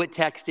quit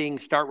texting,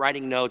 start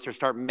writing notes, or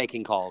start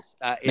making calls.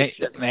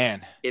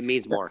 It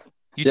means more.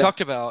 You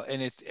talked about,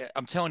 and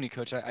I'm telling you,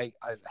 Coach, I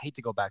hate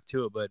to go back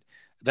to it, but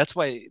that's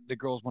why the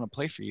girls want to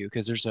play for you,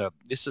 because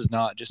this is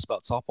not just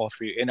about softball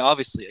for you. And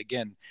obviously,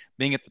 again,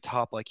 being at the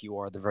top like you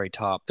are, the very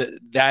top,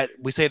 that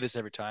we say this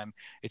every time,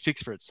 it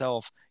speaks for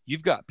itself.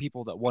 You've got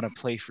people that want to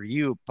play for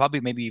you,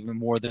 probably maybe even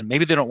more than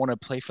maybe they don't want to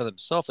play for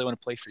themselves. They want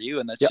to play for you.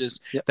 And that's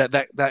just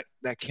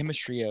that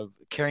chemistry of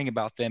caring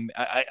about them.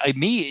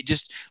 Me,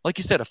 just like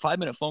you said, a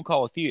 5-minute phone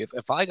call with you.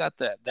 If I got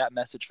that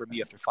message from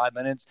you after 5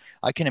 minutes,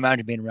 I can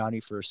imagine being around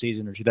you for a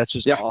season or two. That's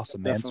just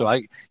awesome, man.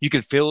 Definitely. So you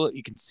can feel it,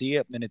 you can see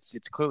it, and it's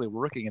clearly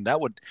working. And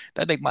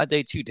that'd make my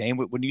day too, Dane.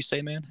 Wouldn't you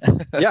say, man?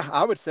 Yeah,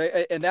 I would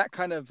say, and that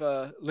kind of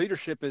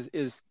leadership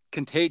is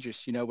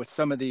contagious, with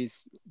some of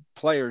these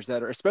players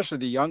that are, especially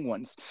the young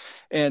ones.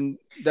 And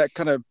that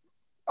kind of,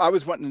 I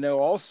was wanting to know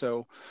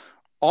also,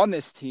 on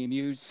this team,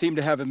 you seem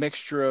to have a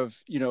mixture of,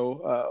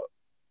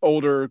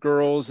 older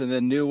girls and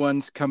then new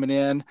ones coming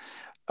in.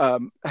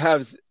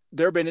 Has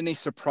there been any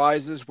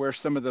surprises where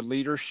some of the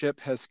leadership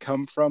has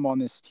come from on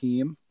this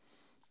team,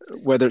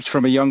 whether it's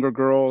from a younger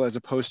girl as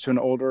opposed to an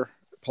older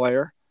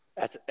player?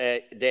 That's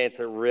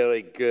a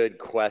really good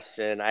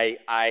question. I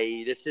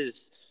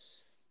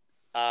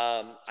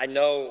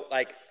know,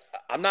 like,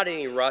 I'm not in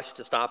any rush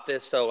to stop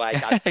this, so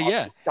like I'm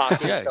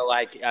talking. So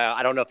like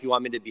I don't know if you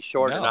want me to be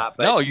short or not.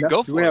 But no, you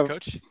go for it,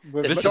 Coach.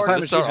 This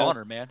is our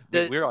honor, man.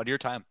 We're on your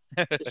time.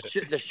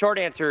 The short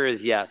answer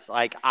is yes.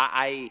 Like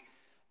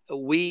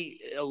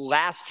we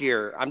last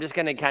year, I'm just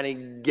going to kind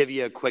of give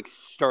you a quick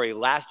story.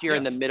 Last year,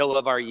 in the middle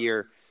of our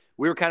year,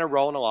 we were kind of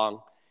rolling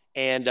along,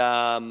 and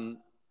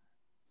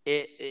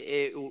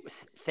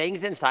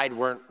things inside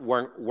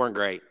weren't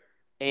great.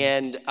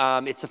 And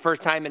it's the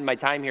first time in my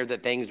time here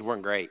that things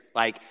weren't great.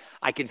 Like,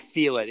 I could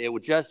feel it. It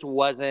just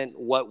wasn't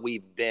what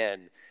we've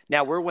been.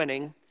 Now we're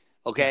winning,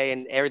 okay,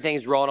 and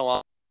everything's rolling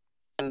along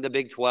in the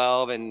Big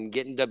 12 and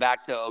getting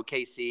back to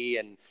OKC.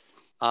 And,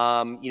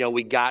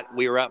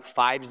 we were up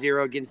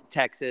 5-0 against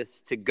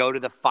Texas to go to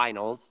the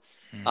finals.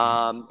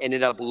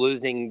 Ended up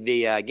losing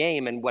the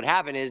game. And what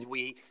happened is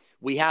we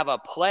have a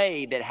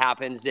play that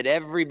happens that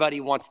everybody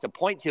wants to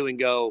point to and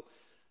go,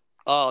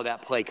 oh,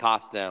 that play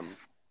cost them.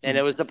 And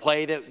it was the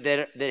play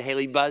that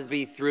Haley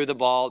Busby threw the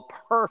ball.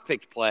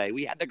 Perfect play.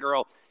 We had the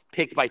girl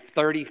picked by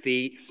 30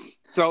 feet,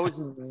 throws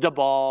the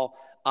ball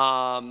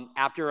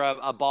after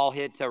a ball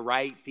hit to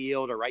right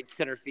field or right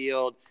center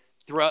field.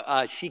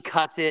 She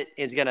cuts it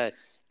and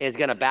is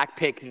gonna back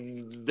pick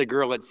the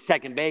girl at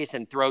second base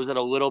and throws it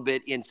a little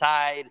bit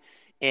inside.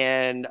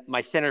 And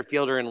my center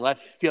fielder and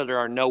left fielder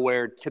are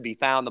nowhere to be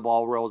found. The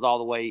ball rolls all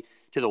the way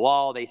to the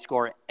wall. They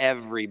score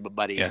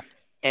everybody. Yeah.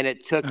 And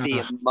it took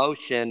the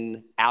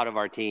emotion out of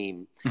our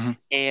team. Mm-hmm.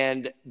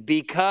 And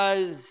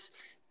because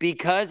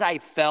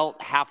I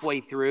felt halfway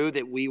through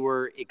that we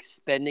were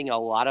expending a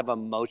lot of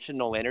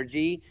emotional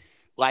energy,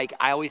 like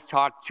I always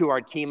talk to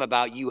our team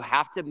about, you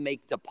have to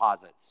make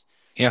deposits.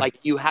 Yeah. Like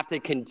you have to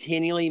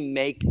continually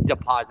make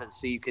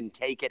deposits so you can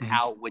take it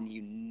out when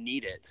you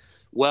need it.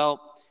 Well,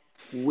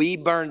 we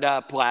burned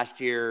up last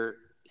year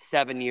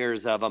 7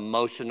 years of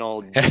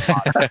emotional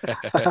deposits.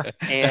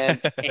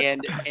 and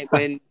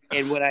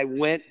when I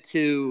went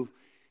to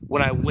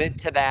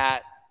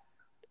that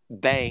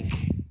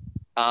bank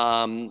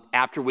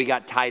after we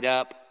got tied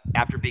up,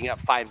 after being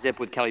up 5-0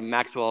 with Kelly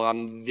Maxwell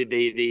on the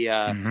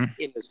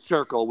in the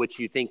circle, which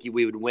you think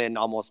we would win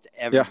almost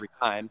every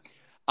time,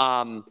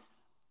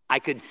 I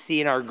could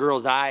see in our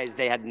girls' eyes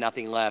they had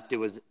nothing left. It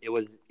was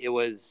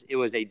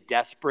a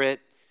desperate,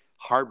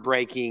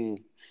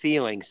 heartbreaking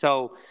feeling.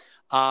 So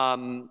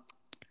in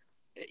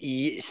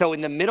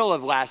the middle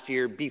of last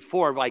year,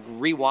 before like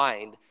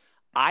rewind,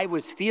 I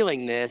was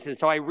feeling this. And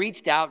so I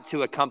reached out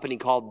to a company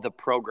called The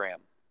Program.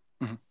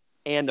 Mm-hmm.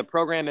 And The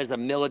Program is a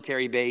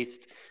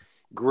military-based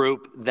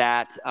group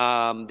that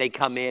they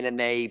come in and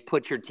they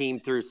put your team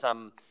through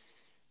some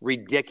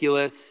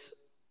ridiculously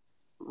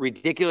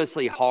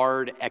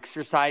hard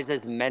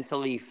exercises,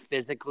 mentally,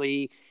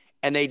 physically.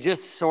 And they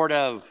just sort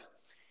of,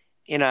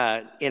 in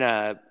a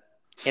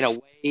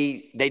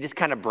way, they just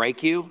kind of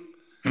break you.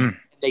 Mm.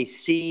 They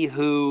see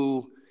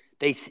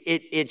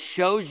it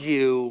shows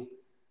you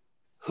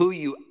who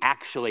you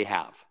actually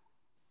have.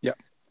 Yeah.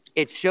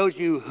 It shows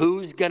you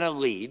who's going to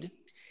lead.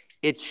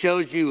 It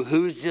shows you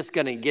who's just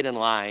going to get in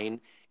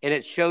line, and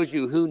it shows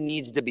you who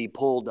needs to be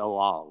pulled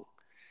along.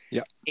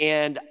 Yeah.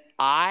 And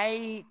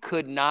I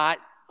would not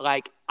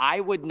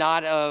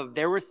have,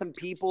 there were some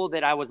people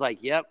that I was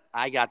like, yep,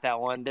 I got that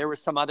one. There were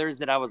some others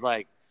that I was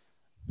like,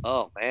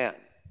 oh man,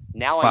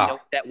 now I know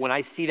that when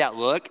I see that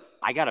look,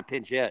 I got to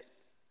pinch hit.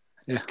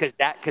 Because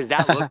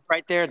that look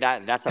right there,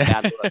 that's a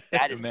bad look.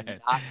 That is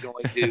not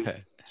going to.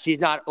 She's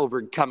not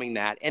overcoming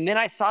that. And then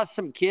I saw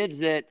some kids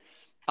that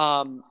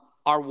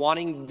are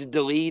wanting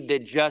to lead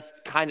that just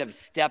kind of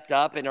stepped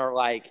up and are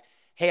like,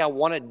 "Hey, I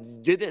want to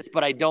do this,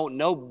 but I don't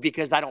know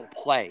because I don't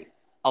play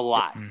a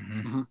lot,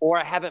 or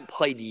I haven't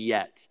played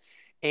yet."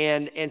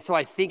 And so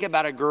I think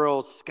about a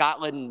girl,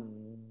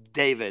 Scotland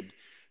David,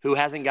 who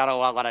hasn't got a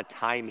lot of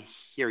time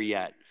here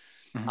yet.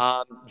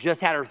 Just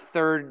had her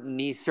third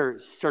knee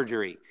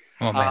surgery.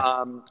 Oh,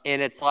 man.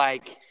 And it's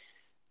like,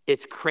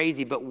 it's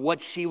crazy. But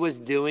what she was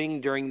doing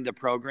during the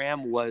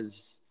program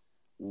was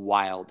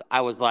wild.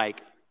 I was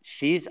like,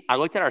 I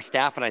looked at our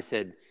staff and I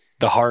said,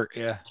 the heart.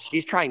 Yeah.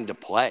 She's trying to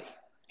play.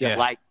 Yeah.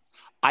 Like,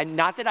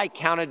 not that I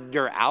counted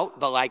her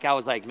out, but like, I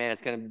was like, man,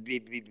 it's going to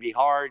be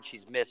hard.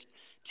 She's missed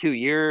 2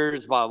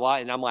 years, blah, blah.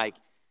 And I'm like,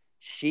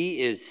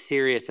 she is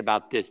serious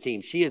about this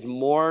team. She is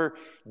more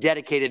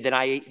dedicated than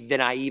I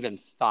even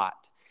thought.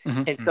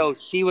 And so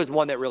she was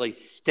one that really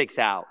sticks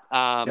out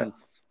to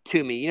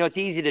me. You know, it's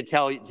easy to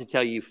tell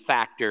you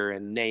Factor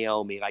and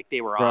Naomi, like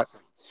they were awesome.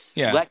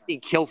 Yeah.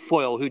 Lexi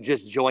Kilfoyle, who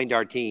just joined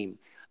our team.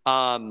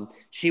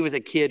 She was a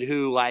kid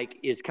who like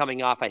is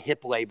coming off a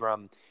hip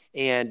labrum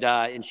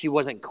and she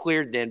wasn't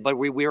cleared then, but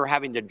we were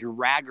having to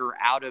drag her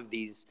out of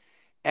these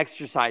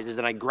exercises.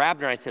 And I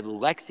grabbed her and I said,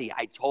 Lexi,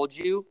 I told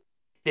you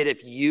that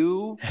if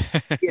you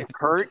get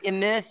hurt in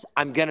this,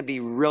 I'm going to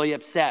be really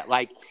upset.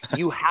 Like,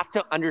 you have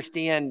to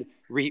understand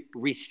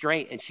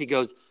restraint. And she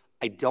goes,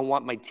 I don't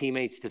want my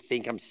teammates to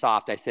think I'm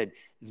soft. I said,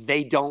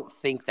 they don't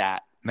think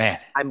that. Man.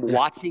 I'm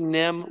watching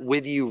them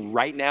with you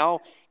right now.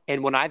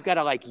 And when I've got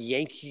to, like,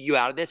 yank you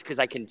out of this because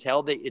I can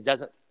tell that it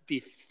doesn't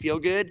feel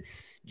good,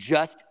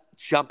 just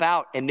jump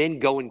out and then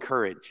go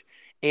encourage.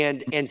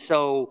 And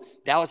so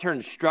that was her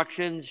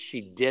instructions.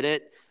 She did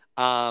it.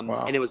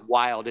 And it was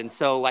wild. And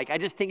so, like, I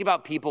just think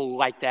about people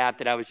like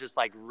that I was just,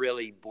 like,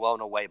 really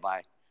blown away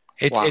by.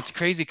 It's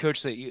crazy,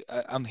 Coach, that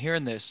I'm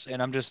hearing this,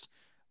 and I'm just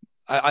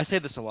I say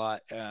this a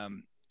lot.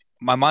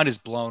 My mind is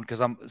blown because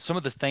some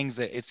of the things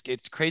that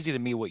it's crazy to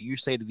me what you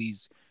say to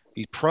these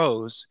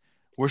pros.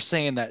 We're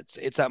saying that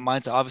it's that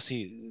mindset,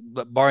 obviously,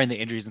 barring the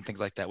injuries and things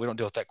like that. We don't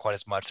deal with that quite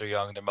as much. They're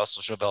young, their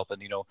muscles should develop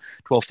in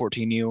 12,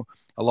 14 U.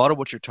 A lot of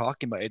what you're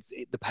talking about, it's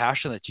the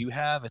passion that you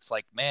have. It's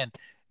like, man,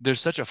 there's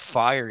such a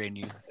fire in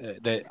you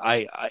that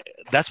I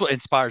that's what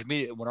inspires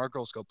me when our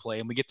girls go play,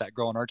 and we get that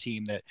girl on our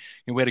team that,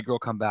 you know, we had a girl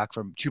come back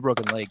from 2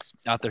 broken legs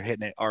out there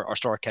hitting it, our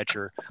star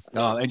catcher,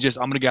 and just,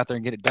 I'm gonna get out there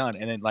and get it done.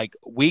 And then like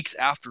weeks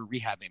after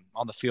rehabbing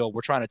on the field,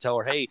 we're trying to tell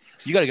her, hey,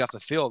 you got to get off the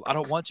field. I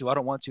don't want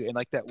to, and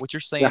like that, what you're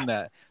saying,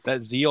 that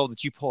zeal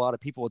that you pull out of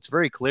people, it's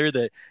very clear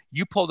that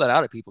you pull that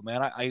out of people,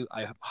 man. I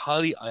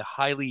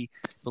highly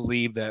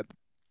believe that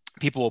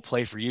people will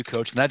play for you,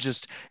 coach. And it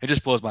just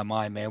blows my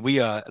mind, man.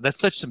 That's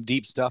such some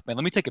deep stuff, man.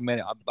 Let me take a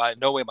minute. By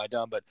no way am I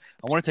done, but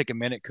I want to take a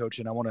minute, coach,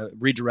 and I want to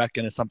redirect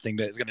into something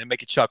that is going to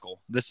make you chuckle.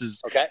 This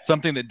is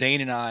something that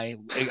Dane and I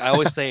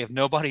always say, if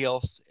nobody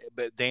else,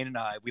 but Dane and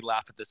I, we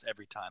laugh at this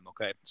every time.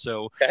 Okay.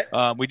 So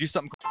we do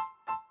something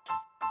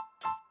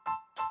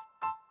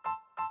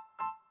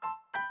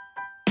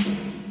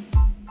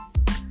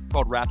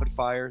called rapid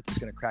fire. That's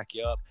going to crack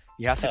you up.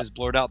 You have to just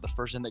blurt out the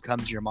first thing that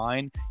comes to your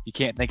mind. You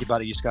can't think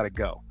about it. You just got to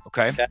go.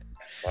 Okay.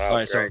 Wow, all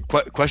right. Great.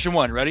 So question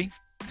 1, ready?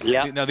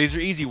 Yeah. Now these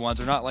are easy ones.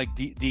 They're not like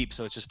deep.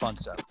 So it's just fun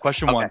stuff.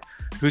 Question 1,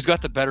 who's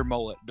got the better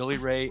mullet, Billy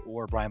Ray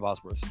or Brian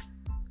Bosworth?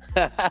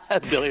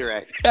 Billy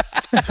Ray.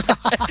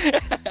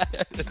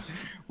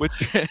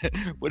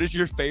 What is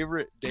your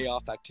favorite day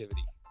off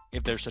activity,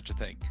 if there's such a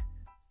thing?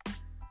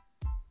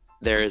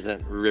 There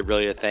isn't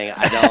really a thing.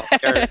 I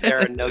don't. There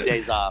are no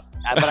days off.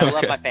 But I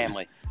love my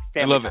family.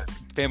 I love it.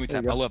 Family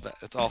time. I love that.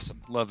 That's awesome.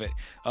 Love it.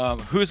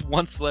 Who's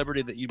one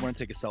celebrity that you'd want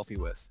to take a selfie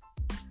with?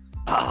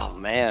 Oh,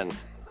 man.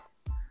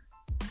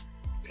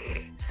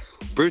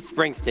 Bruce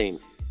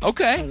Springsteen.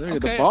 Okay. Oh,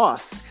 the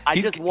boss.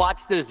 I just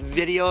watched this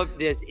video of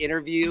this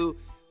interview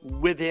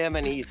with him,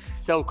 and he's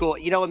so cool.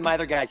 You know, and my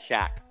other guy's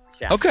Shaq.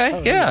 Okay.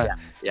 Oh,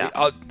 yeah.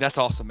 Oh, that's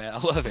awesome, man. I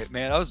love it,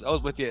 man. I was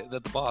with you,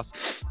 the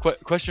boss.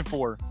 Question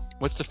 4: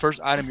 what's the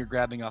first item you're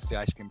grabbing off the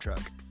ice cream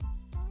truck?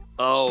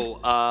 Oh,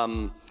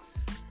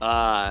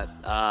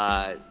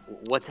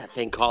 what's that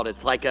thing called?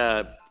 It's like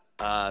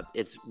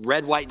it's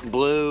red, white, and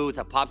blue. It's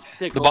a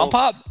popsicle. The Bomb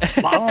Pop?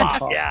 Bomb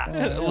Pop, yeah.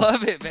 I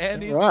love it,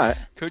 man. Right.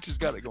 Coach has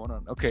got it going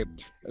on. Okay.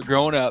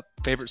 Growing up,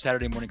 favorite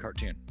Saturday morning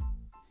cartoon?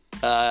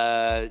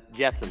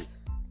 Jetsons.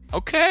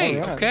 Okay.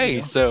 Oh, yeah, okay.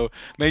 yeah. So,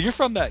 man, you're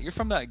from that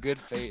good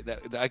faith that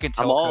I can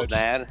tell. I'm old, Coach.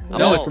 man.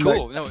 No, it's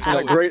cool. No,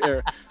 Great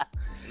era.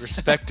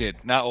 Respected,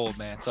 not old,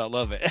 man. So I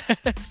love it.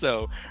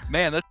 So,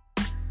 man,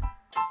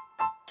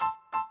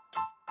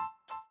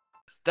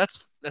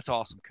 that's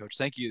awesome, Coach.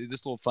 Thank you.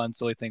 This little fun,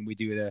 silly thing we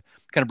do to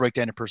kind of break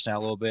down your personality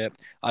a little bit.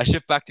 I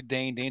shift back to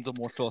Dane. Dane's a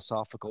little more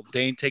philosophical.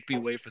 Dane, take me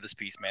away for this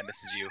piece, man.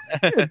 This is you.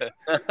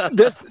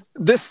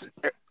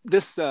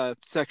 This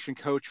section,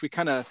 Coach, we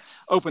kind of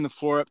open the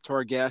floor up to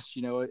our guests,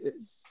 you know,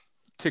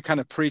 to kind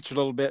of preach a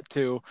little bit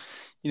to,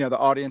 you know, the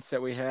audience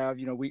that we have.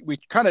 You know, we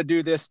kind of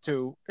do this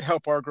to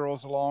help our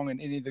girls along,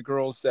 and any of the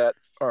girls that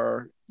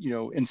are, you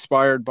know,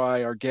 inspired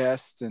by our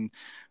guests and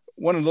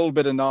want a little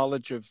bit of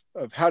knowledge of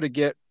how to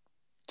get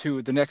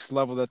to the next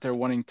level that they're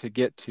wanting to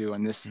get to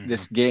in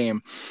this game.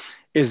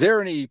 Is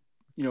there any,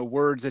 you know,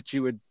 words that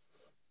you would,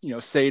 you know,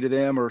 say to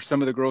them, or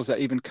some of the girls that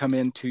even come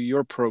into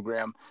your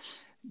program,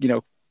 you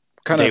know,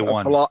 kind Day of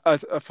one.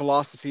 a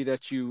philosophy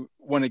that you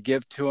want to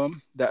give to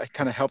them that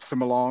kind of helps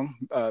them along,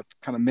 kind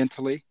of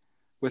mentally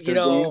with their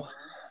game?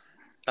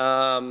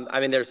 I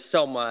mean, there's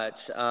so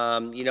much.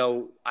 You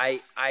know,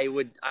 I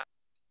would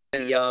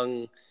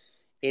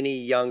any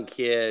young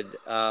kid,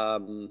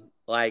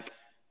 like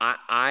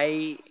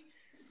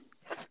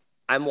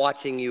I'm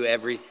watching you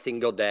every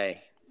single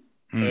day,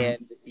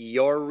 and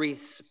your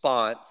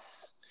response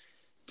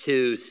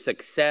to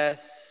success,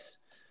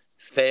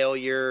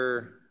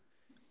 failure,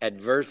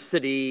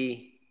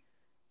 adversity,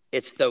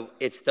 it's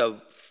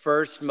the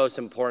first most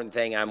important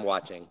thing I'm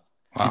watching.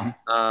 Wow.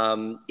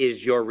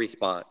 Is your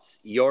response.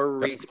 Your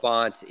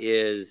response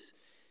is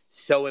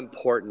so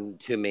important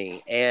to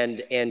me.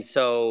 And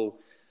so,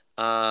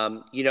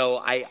 you know,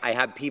 I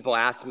have people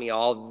ask me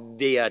all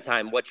the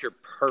time, what's your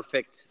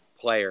perfect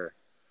player?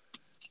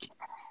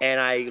 And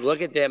I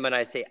look at them and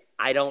I say,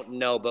 I don't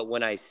know, but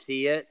when I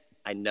see it,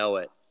 I know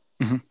it.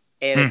 And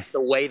it's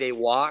the way they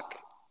walk.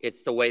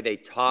 It's the way they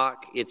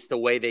talk. It's the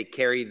way they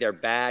carry their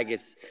bag.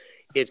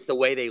 It's the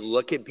way they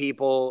look at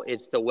people.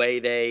 It's the way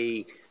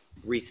they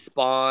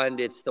respond.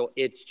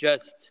 It's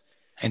just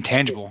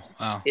intangible.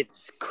 Wow.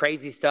 It's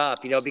crazy stuff,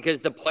 you know, because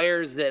the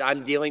players that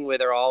I'm dealing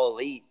with are all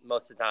elite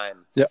most of the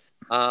time. Yep.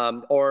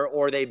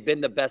 Or they've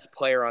been the best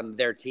player on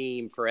their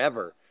team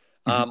forever,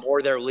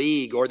 or their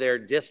league or their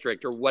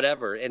district or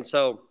whatever. And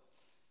so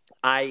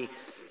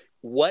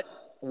what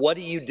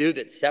do you do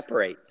that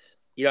separates?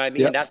 You know what I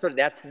mean? Yep. That's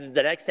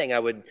the next thing I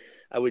would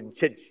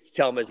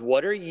tell them is,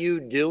 what are you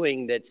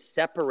doing that's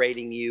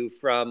separating you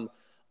from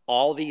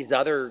all these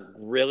other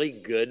really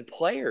good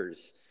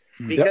players?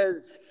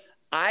 Because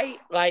I'm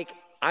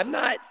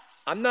not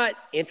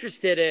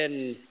interested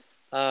in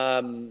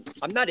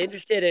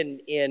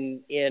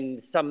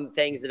some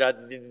things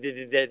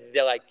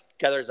that like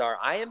others are.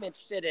 I am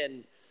interested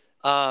in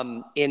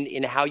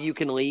how you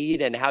can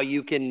lead and how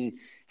you can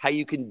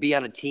be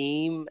on a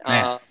team.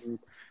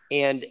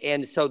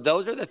 And so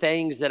those are the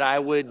things that I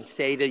would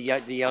say to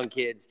the young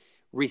kids.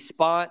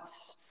 response,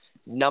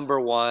 number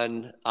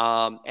one.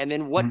 And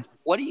then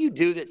what do you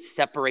do that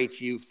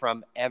separates you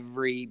from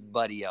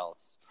everybody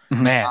else?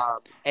 Man.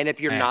 And if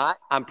you're not,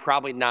 I'm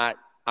probably not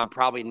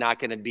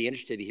going to be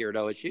interested here at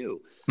OSU,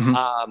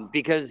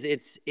 because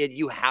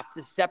you have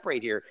to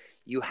separate here.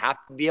 You have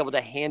to be able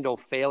to handle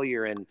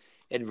failure and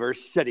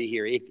adversity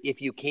here.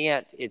 If you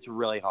can't, it's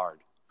really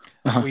hard.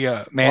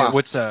 Man,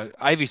 what's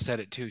Ivy said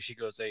it too. She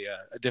goes a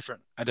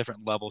different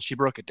level. She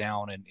broke it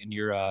down in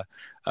your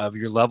of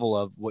your level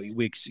of what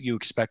you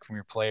expect from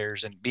your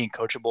players and being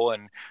coachable.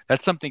 And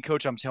that's something,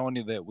 Coach, I'm telling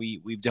you that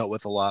we've dealt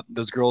with a lot.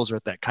 Those girls are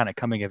at that kind of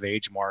coming of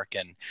age mark,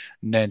 and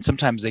then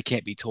sometimes they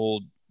can't be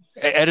told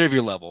at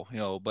every level,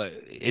 but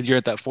you're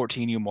at that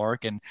 14U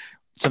mark, and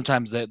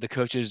sometimes the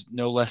coaches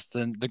know less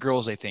than the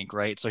girls, they think,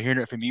 right? So hearing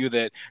it from you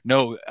that,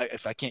 no,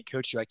 if I can't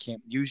coach you, I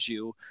can't use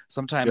you.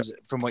 Sometimes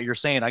from what you're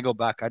saying, I go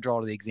back, I draw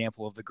to the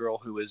example of the girl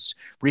who was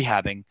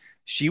rehabbing.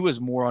 She was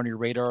more on your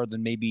radar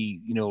than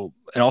maybe,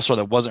 and also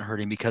that wasn't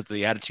hurting because of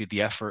the attitude,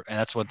 the effort. And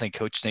that's one thing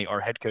Coach Nate, our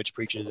head coach,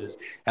 preaches is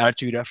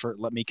attitude, effort.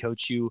 Let me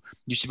coach you.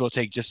 You should be able to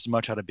take just as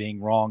much out of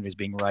being wrong as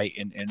being right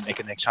and make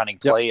a shining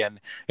play. And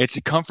it's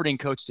a comforting,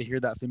 Coach, to hear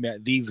that from you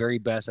at the very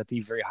best, at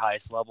the very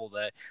highest level,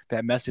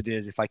 that message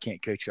is, if I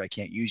can't coach you, I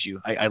can't use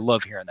you. I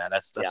love hearing that.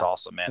 That's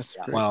awesome, man.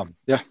 Wow.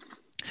 Yeah.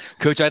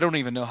 Coach, I don't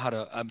even know how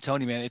to. I'm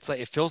telling you, man. It's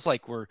like it feels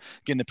like we're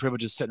getting the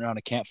privilege of sitting around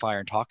a campfire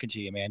and talking to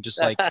you, man. Just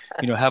like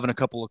having a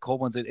couple of cold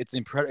ones. It's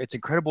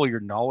incredible your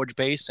knowledge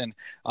base, and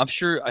I'm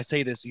sure I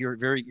say this.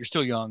 You're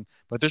still young,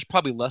 but there's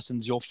probably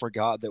lessons you'll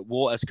forgot that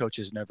we'll as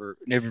coaches never.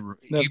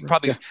 You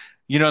probably.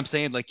 You know what I'm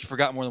saying? Like, you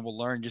forgot more than we'll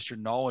learn. Just your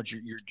knowledge,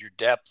 your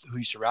depth, who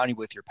you surround you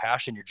with, your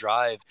passion, your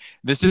drive.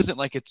 This isn't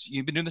like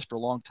you've been doing this for a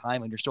long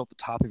time and you're still at the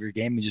top of your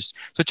game, and just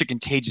such a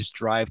contagious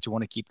drive to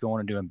want to keep going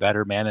and doing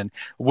better, man. And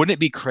wouldn't it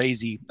be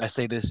crazy? I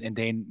say this, and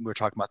Dane, we were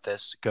talking about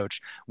this, Coach.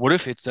 What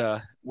if it's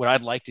what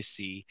I'd like to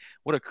see?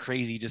 What a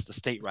crazy, just the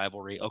state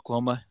rivalry,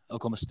 Oklahoma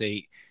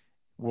State.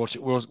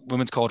 World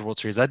Women's College World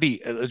Series. That'd be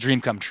a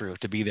dream come true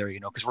to be there,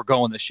 because we're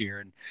going this year,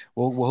 and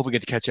we'll hope we get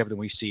to catch everything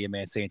we see and,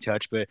 man, stay in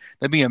touch. But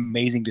that'd be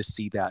amazing to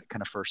see that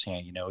kind of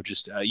firsthand.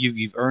 Just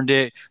you've earned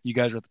it. You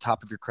guys are at the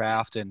top of your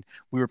craft, and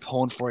we were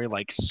pulling for you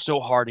like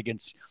so hard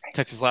against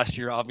Texas last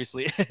year,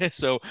 obviously.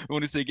 So we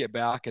want to see you get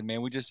back, and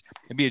man, it'd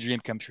be a dream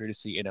come true to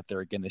see it up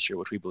there again this year,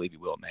 which we believe you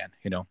will, man.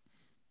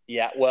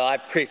 Yeah, well, I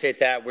appreciate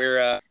that.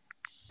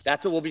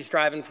 That's what we'll be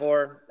striving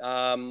for.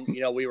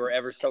 We were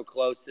ever so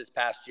close this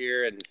past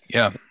year, and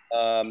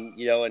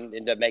and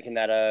end up making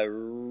that a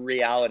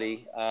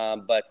reality.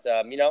 But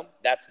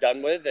that's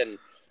done with, and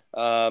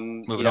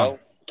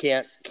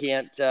can't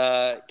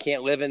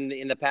live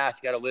in the past.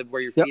 You got to live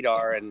where your feet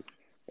are,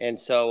 and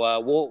so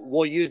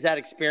we'll use that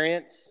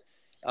experience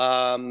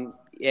and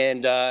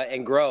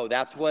grow.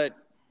 That's what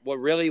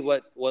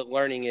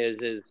learning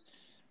is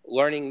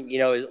learning.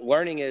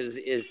 Learning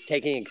is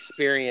taking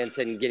experience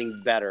and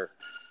getting better.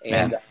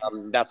 And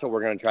that's what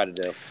we're going to try to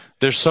do.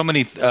 There's so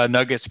many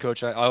nuggets,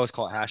 Coach. I always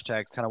call it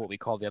hashtags, kind of what we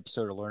call the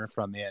episode of Learning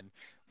From. And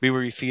be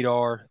where your feet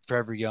are,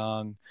 forever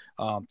young.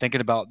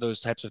 Thinking about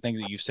those types of things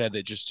that you've said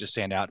that just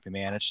stand out to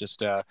me, man. It's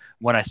just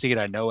when I see it,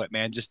 I know it,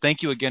 man. Just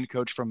thank you again,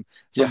 Coach, from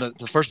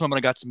the first moment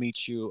I got to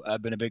meet you.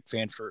 I've been a big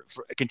fan for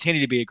continue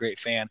to be a great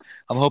fan.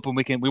 I'm hoping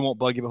we won't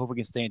bug you, but hope we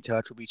can stay in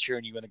touch. We'll be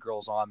cheering you and the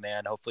girls on,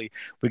 man. Hopefully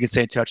we can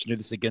stay in touch and do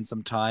this again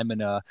sometime,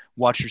 and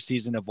watch your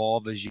season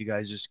evolve as you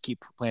guys just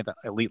keep playing at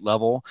the elite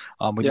level.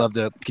 We'd love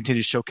to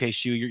continue to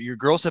showcase you. Your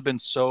girls have been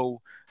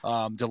so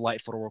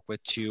delightful to work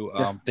with too.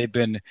 They've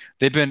been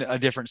a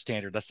different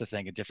standard. That's the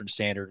thing, a different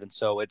standard. And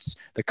so it's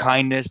the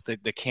kindness, the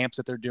camps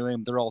that they're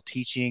doing. They're all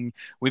teaching.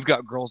 We've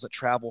got girls that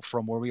travel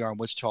from where we are in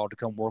Wichita to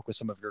come work with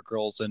some of your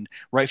girls, and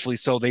rightfully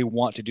so. They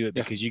want to do it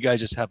because you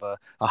guys just have a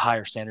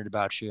higher standard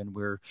about you, and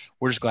we're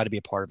just glad to be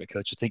a part of it,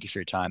 Coach. So thank you for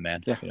your time,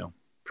 man.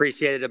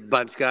 Appreciate it a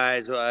bunch,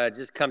 guys.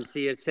 Just come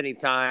see us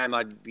anytime.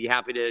 I'd be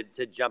happy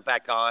to jump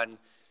back on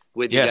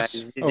with you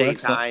guys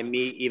anytime,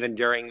 even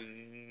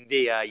during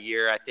the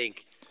year. I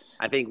think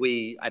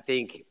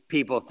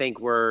people think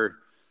we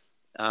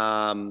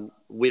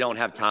don't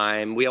have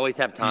time. We always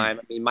have time.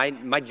 I mean,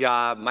 my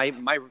job,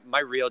 my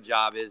real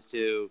job is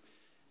to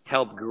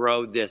help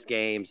grow this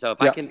game. So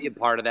if I can be a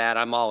part of that,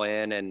 I'm all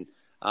in. And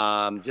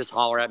just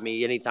holler at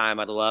me anytime.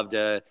 I'd love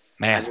to.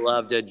 Man, I'd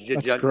love to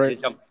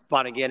jump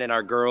on again. And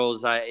our girls,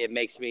 it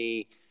makes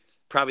me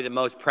probably the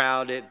most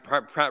proud.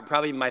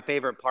 Probably my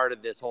favorite part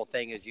of this whole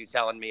thing is you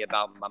telling me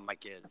about my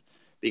kids,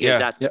 because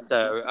that's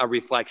a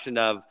reflection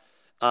of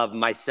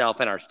myself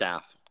and our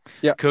staff.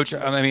 Yeah, Coach.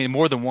 I mean,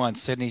 more than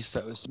once. Sydney,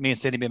 me and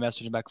Sydney been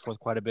messaging back and forth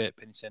quite a bit.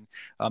 Pennington,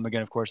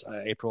 again, of course,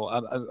 April.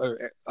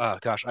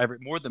 Ivory,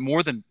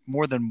 more than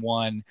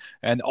one,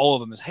 and all of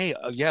them is, hey,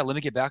 let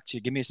me get back to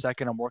you. Give me a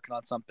second. I'm working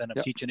on something.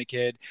 I'm teaching a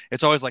kid.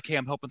 It's always like, hey,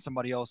 I'm helping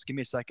somebody else. Give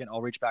me a second.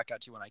 I'll reach back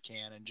out to you when I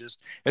can. And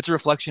just, it's a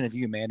reflection of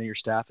you, man, and your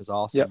staff is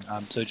awesome.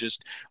 So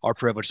just our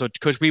privilege. So,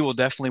 Coach, we'll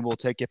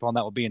take you up on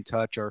that. We'll be in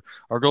touch. Our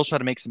girls try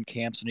to make some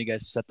camps, and you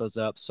guys set those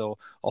up. So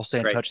I'll stay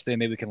in touch with them.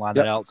 Maybe we can line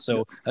that out.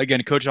 So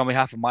again, Coach, on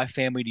behalf of from my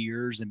family to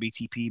yours and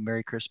BTP,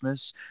 Merry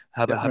Christmas.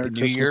 Have a Merry Happy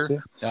New Christmas,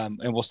 Year.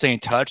 And we'll stay in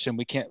touch. And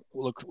we can't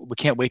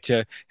wait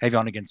to have you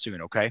on again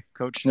soon. Okay,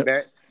 Coach?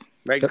 Yep.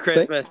 Merry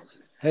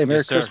Christmas. Hey, Merry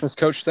Yes, sir. Christmas,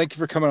 Coach. Thank you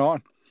for coming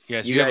on.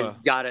 Yes, You guys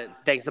got it.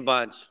 Thanks a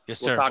bunch. Yes,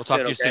 sir. We'll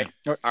talk to you soon.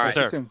 All right,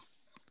 sir. Soon.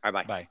 All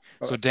right, bye.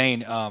 So,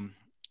 Dane, I'll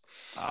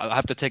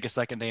have to take a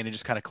second, Dane, and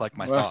just kind of collect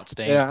my thoughts,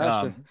 Dane. Yeah,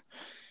 I have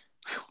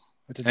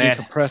to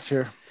decompress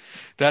here.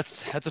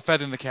 That's a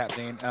feather in the cap,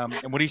 Dane.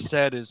 And what he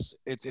said is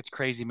it's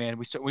crazy, man.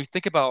 We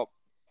think about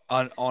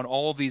on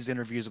all of these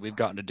interviews that we've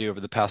gotten to do over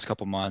the past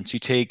couple months. You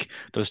take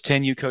those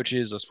 10U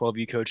coaches, those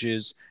 12U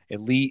coaches,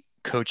 elite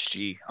Coach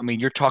G. I mean,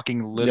 you're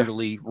talking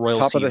literally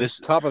royalty.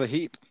 Top of the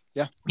heap.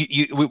 Yeah.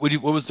 What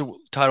was the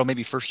title?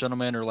 Maybe first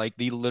gentleman, or like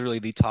literally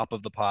the top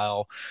of the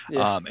pile.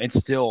 Yeah. And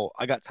still,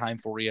 I got time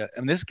for you.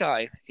 And this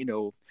guy,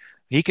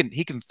 he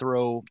can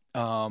throw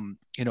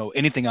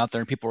anything out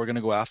there, and people are going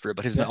to go after it.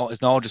 But his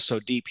knowledge is so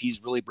deep.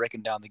 He's really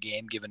breaking down the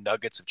game, giving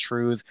nuggets of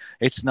truth.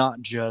 It's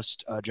not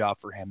just a job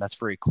for him. That's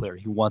very clear.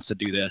 He wants to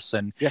do this,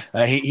 and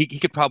he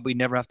could probably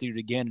never have to do it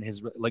again.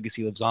 His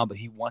legacy lives on, but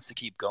he wants to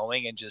keep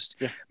going. And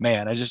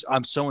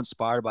I'm so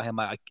inspired by him.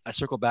 I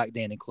circle back,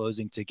 Dan, in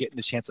closing, to getting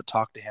the chance to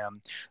talk to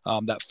him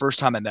that first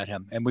time I met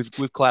him, and we've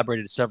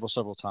collaborated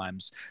several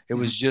times. It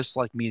was just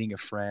like meeting a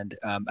friend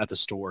at the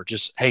store.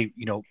 Just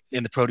in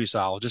the produce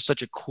aisle, just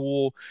such a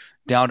cool,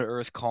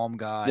 down-to-earth, calm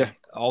guy,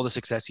 all the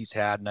success he's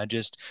had. And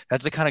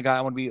that's the kind of guy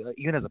I want to be,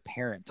 even as a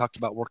parent. Talked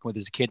about working with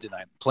his kid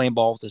tonight, playing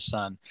ball with his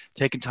son,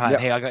 taking time.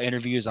 Hey, I got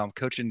interviews. I'm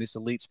coaching this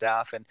elite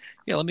staff, and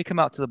let me come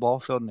out to the ball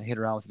field and hit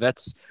around with you.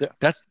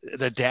 That's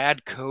the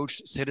dad,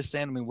 coach,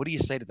 citizen. I mean, what do you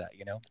say to that,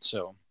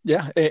 So.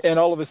 Yeah, and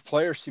all of his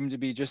players seem to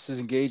be just as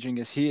engaging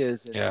as he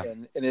is.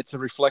 And it's a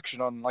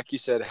reflection on, like you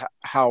said,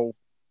 how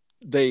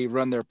they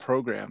run their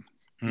program.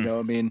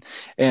 I mean,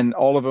 and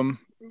all of them,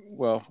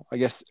 well, I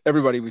guess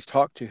everybody we've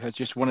talked to has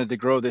just wanted to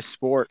grow this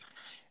sport.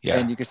 Yeah.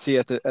 And you can see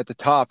at the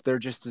top, they're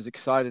just as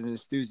excited and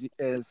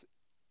as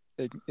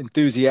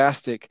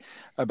enthusiastic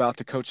about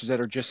the coaches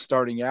that are just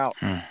starting out.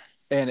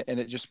 And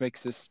it just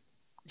makes this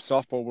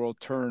softball world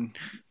turn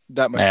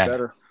that much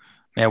better.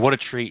 Man, what a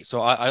treat.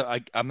 So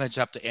I'm going to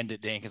have to end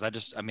it, Dan, because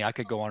I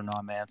could go on and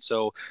on, man.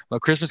 So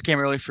Christmas came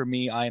early for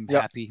me. I am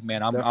happy,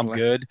 man. I'm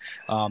good.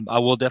 I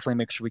will definitely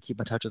make sure we keep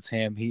in touch with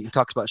him. He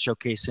talks about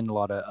showcasing a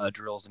lot of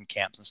drills and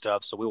camps and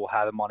stuff. So we will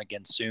have him on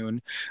again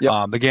soon.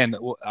 Again,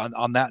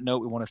 on that note,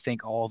 we want to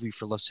thank all of you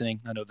for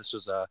listening. I know this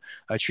was a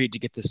treat to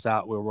get this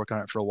out. We were working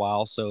on it for a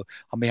while. So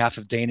on behalf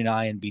of Dane and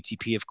I and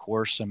BTP, of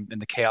course, and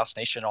the Chaos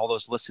Nation, all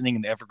those listening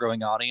and the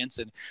ever-growing audience,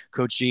 and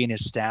Coach G and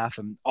his staff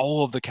and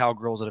all of the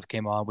Cowgirls that have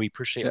came on, we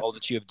appreciate all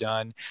that you have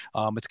done.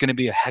 It's going to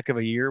be a heck of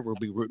a year. We'll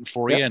be rooting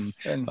for you,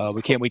 and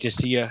we can't wait to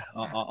see you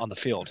on the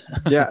field.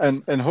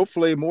 and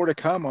hopefully more to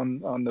come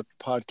on the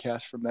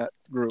podcast from that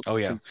group. Oh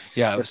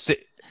yeah.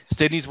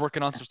 Sydney's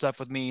working on some stuff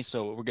with me,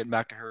 so we're getting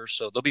back to her.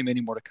 So there'll be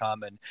many more to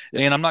come. And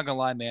I'm not gonna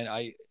lie, man.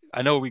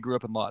 I know we grew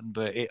up in Lawton,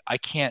 but I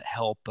can't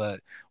help but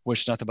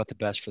wish nothing but the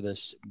best for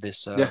this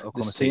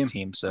Oklahoma State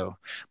team. So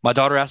my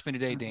daughter asked me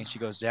today, Dane. She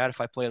goes, "Dad,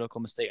 if I play at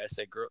Oklahoma State," I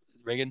said,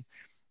 "Reagan,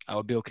 I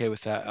would be okay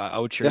with that. I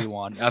would cheer you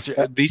on.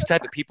 After these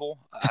type of people,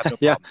 I have no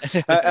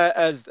problem."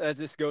 As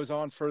this goes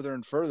on further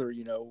and further,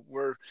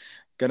 we're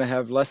gonna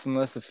have less and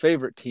less of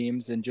favorite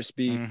teams and just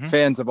be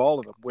fans of all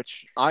of them,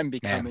 which I'm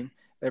becoming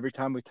every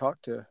time we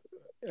talk to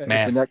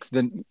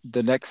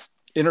the next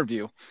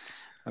interview.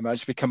 I might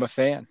just become a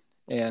fan,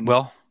 and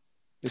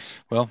it's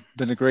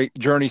been a great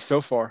journey so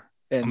far.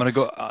 And I'm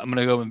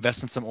gonna go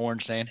invest in some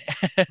orange, Dan.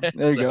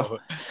 There you go.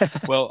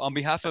 Well, on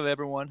behalf of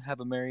everyone,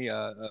 have a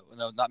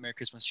not Merry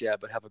Christmas yet,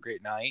 but have a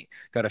great night.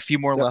 Got a few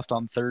more left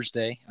on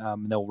Thursday.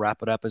 And they'll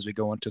wrap it up as we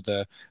go into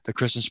the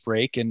Christmas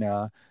break.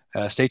 And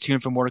stay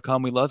tuned for more to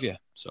come. We love you.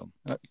 So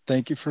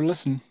thank you for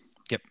listening.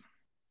 Yep.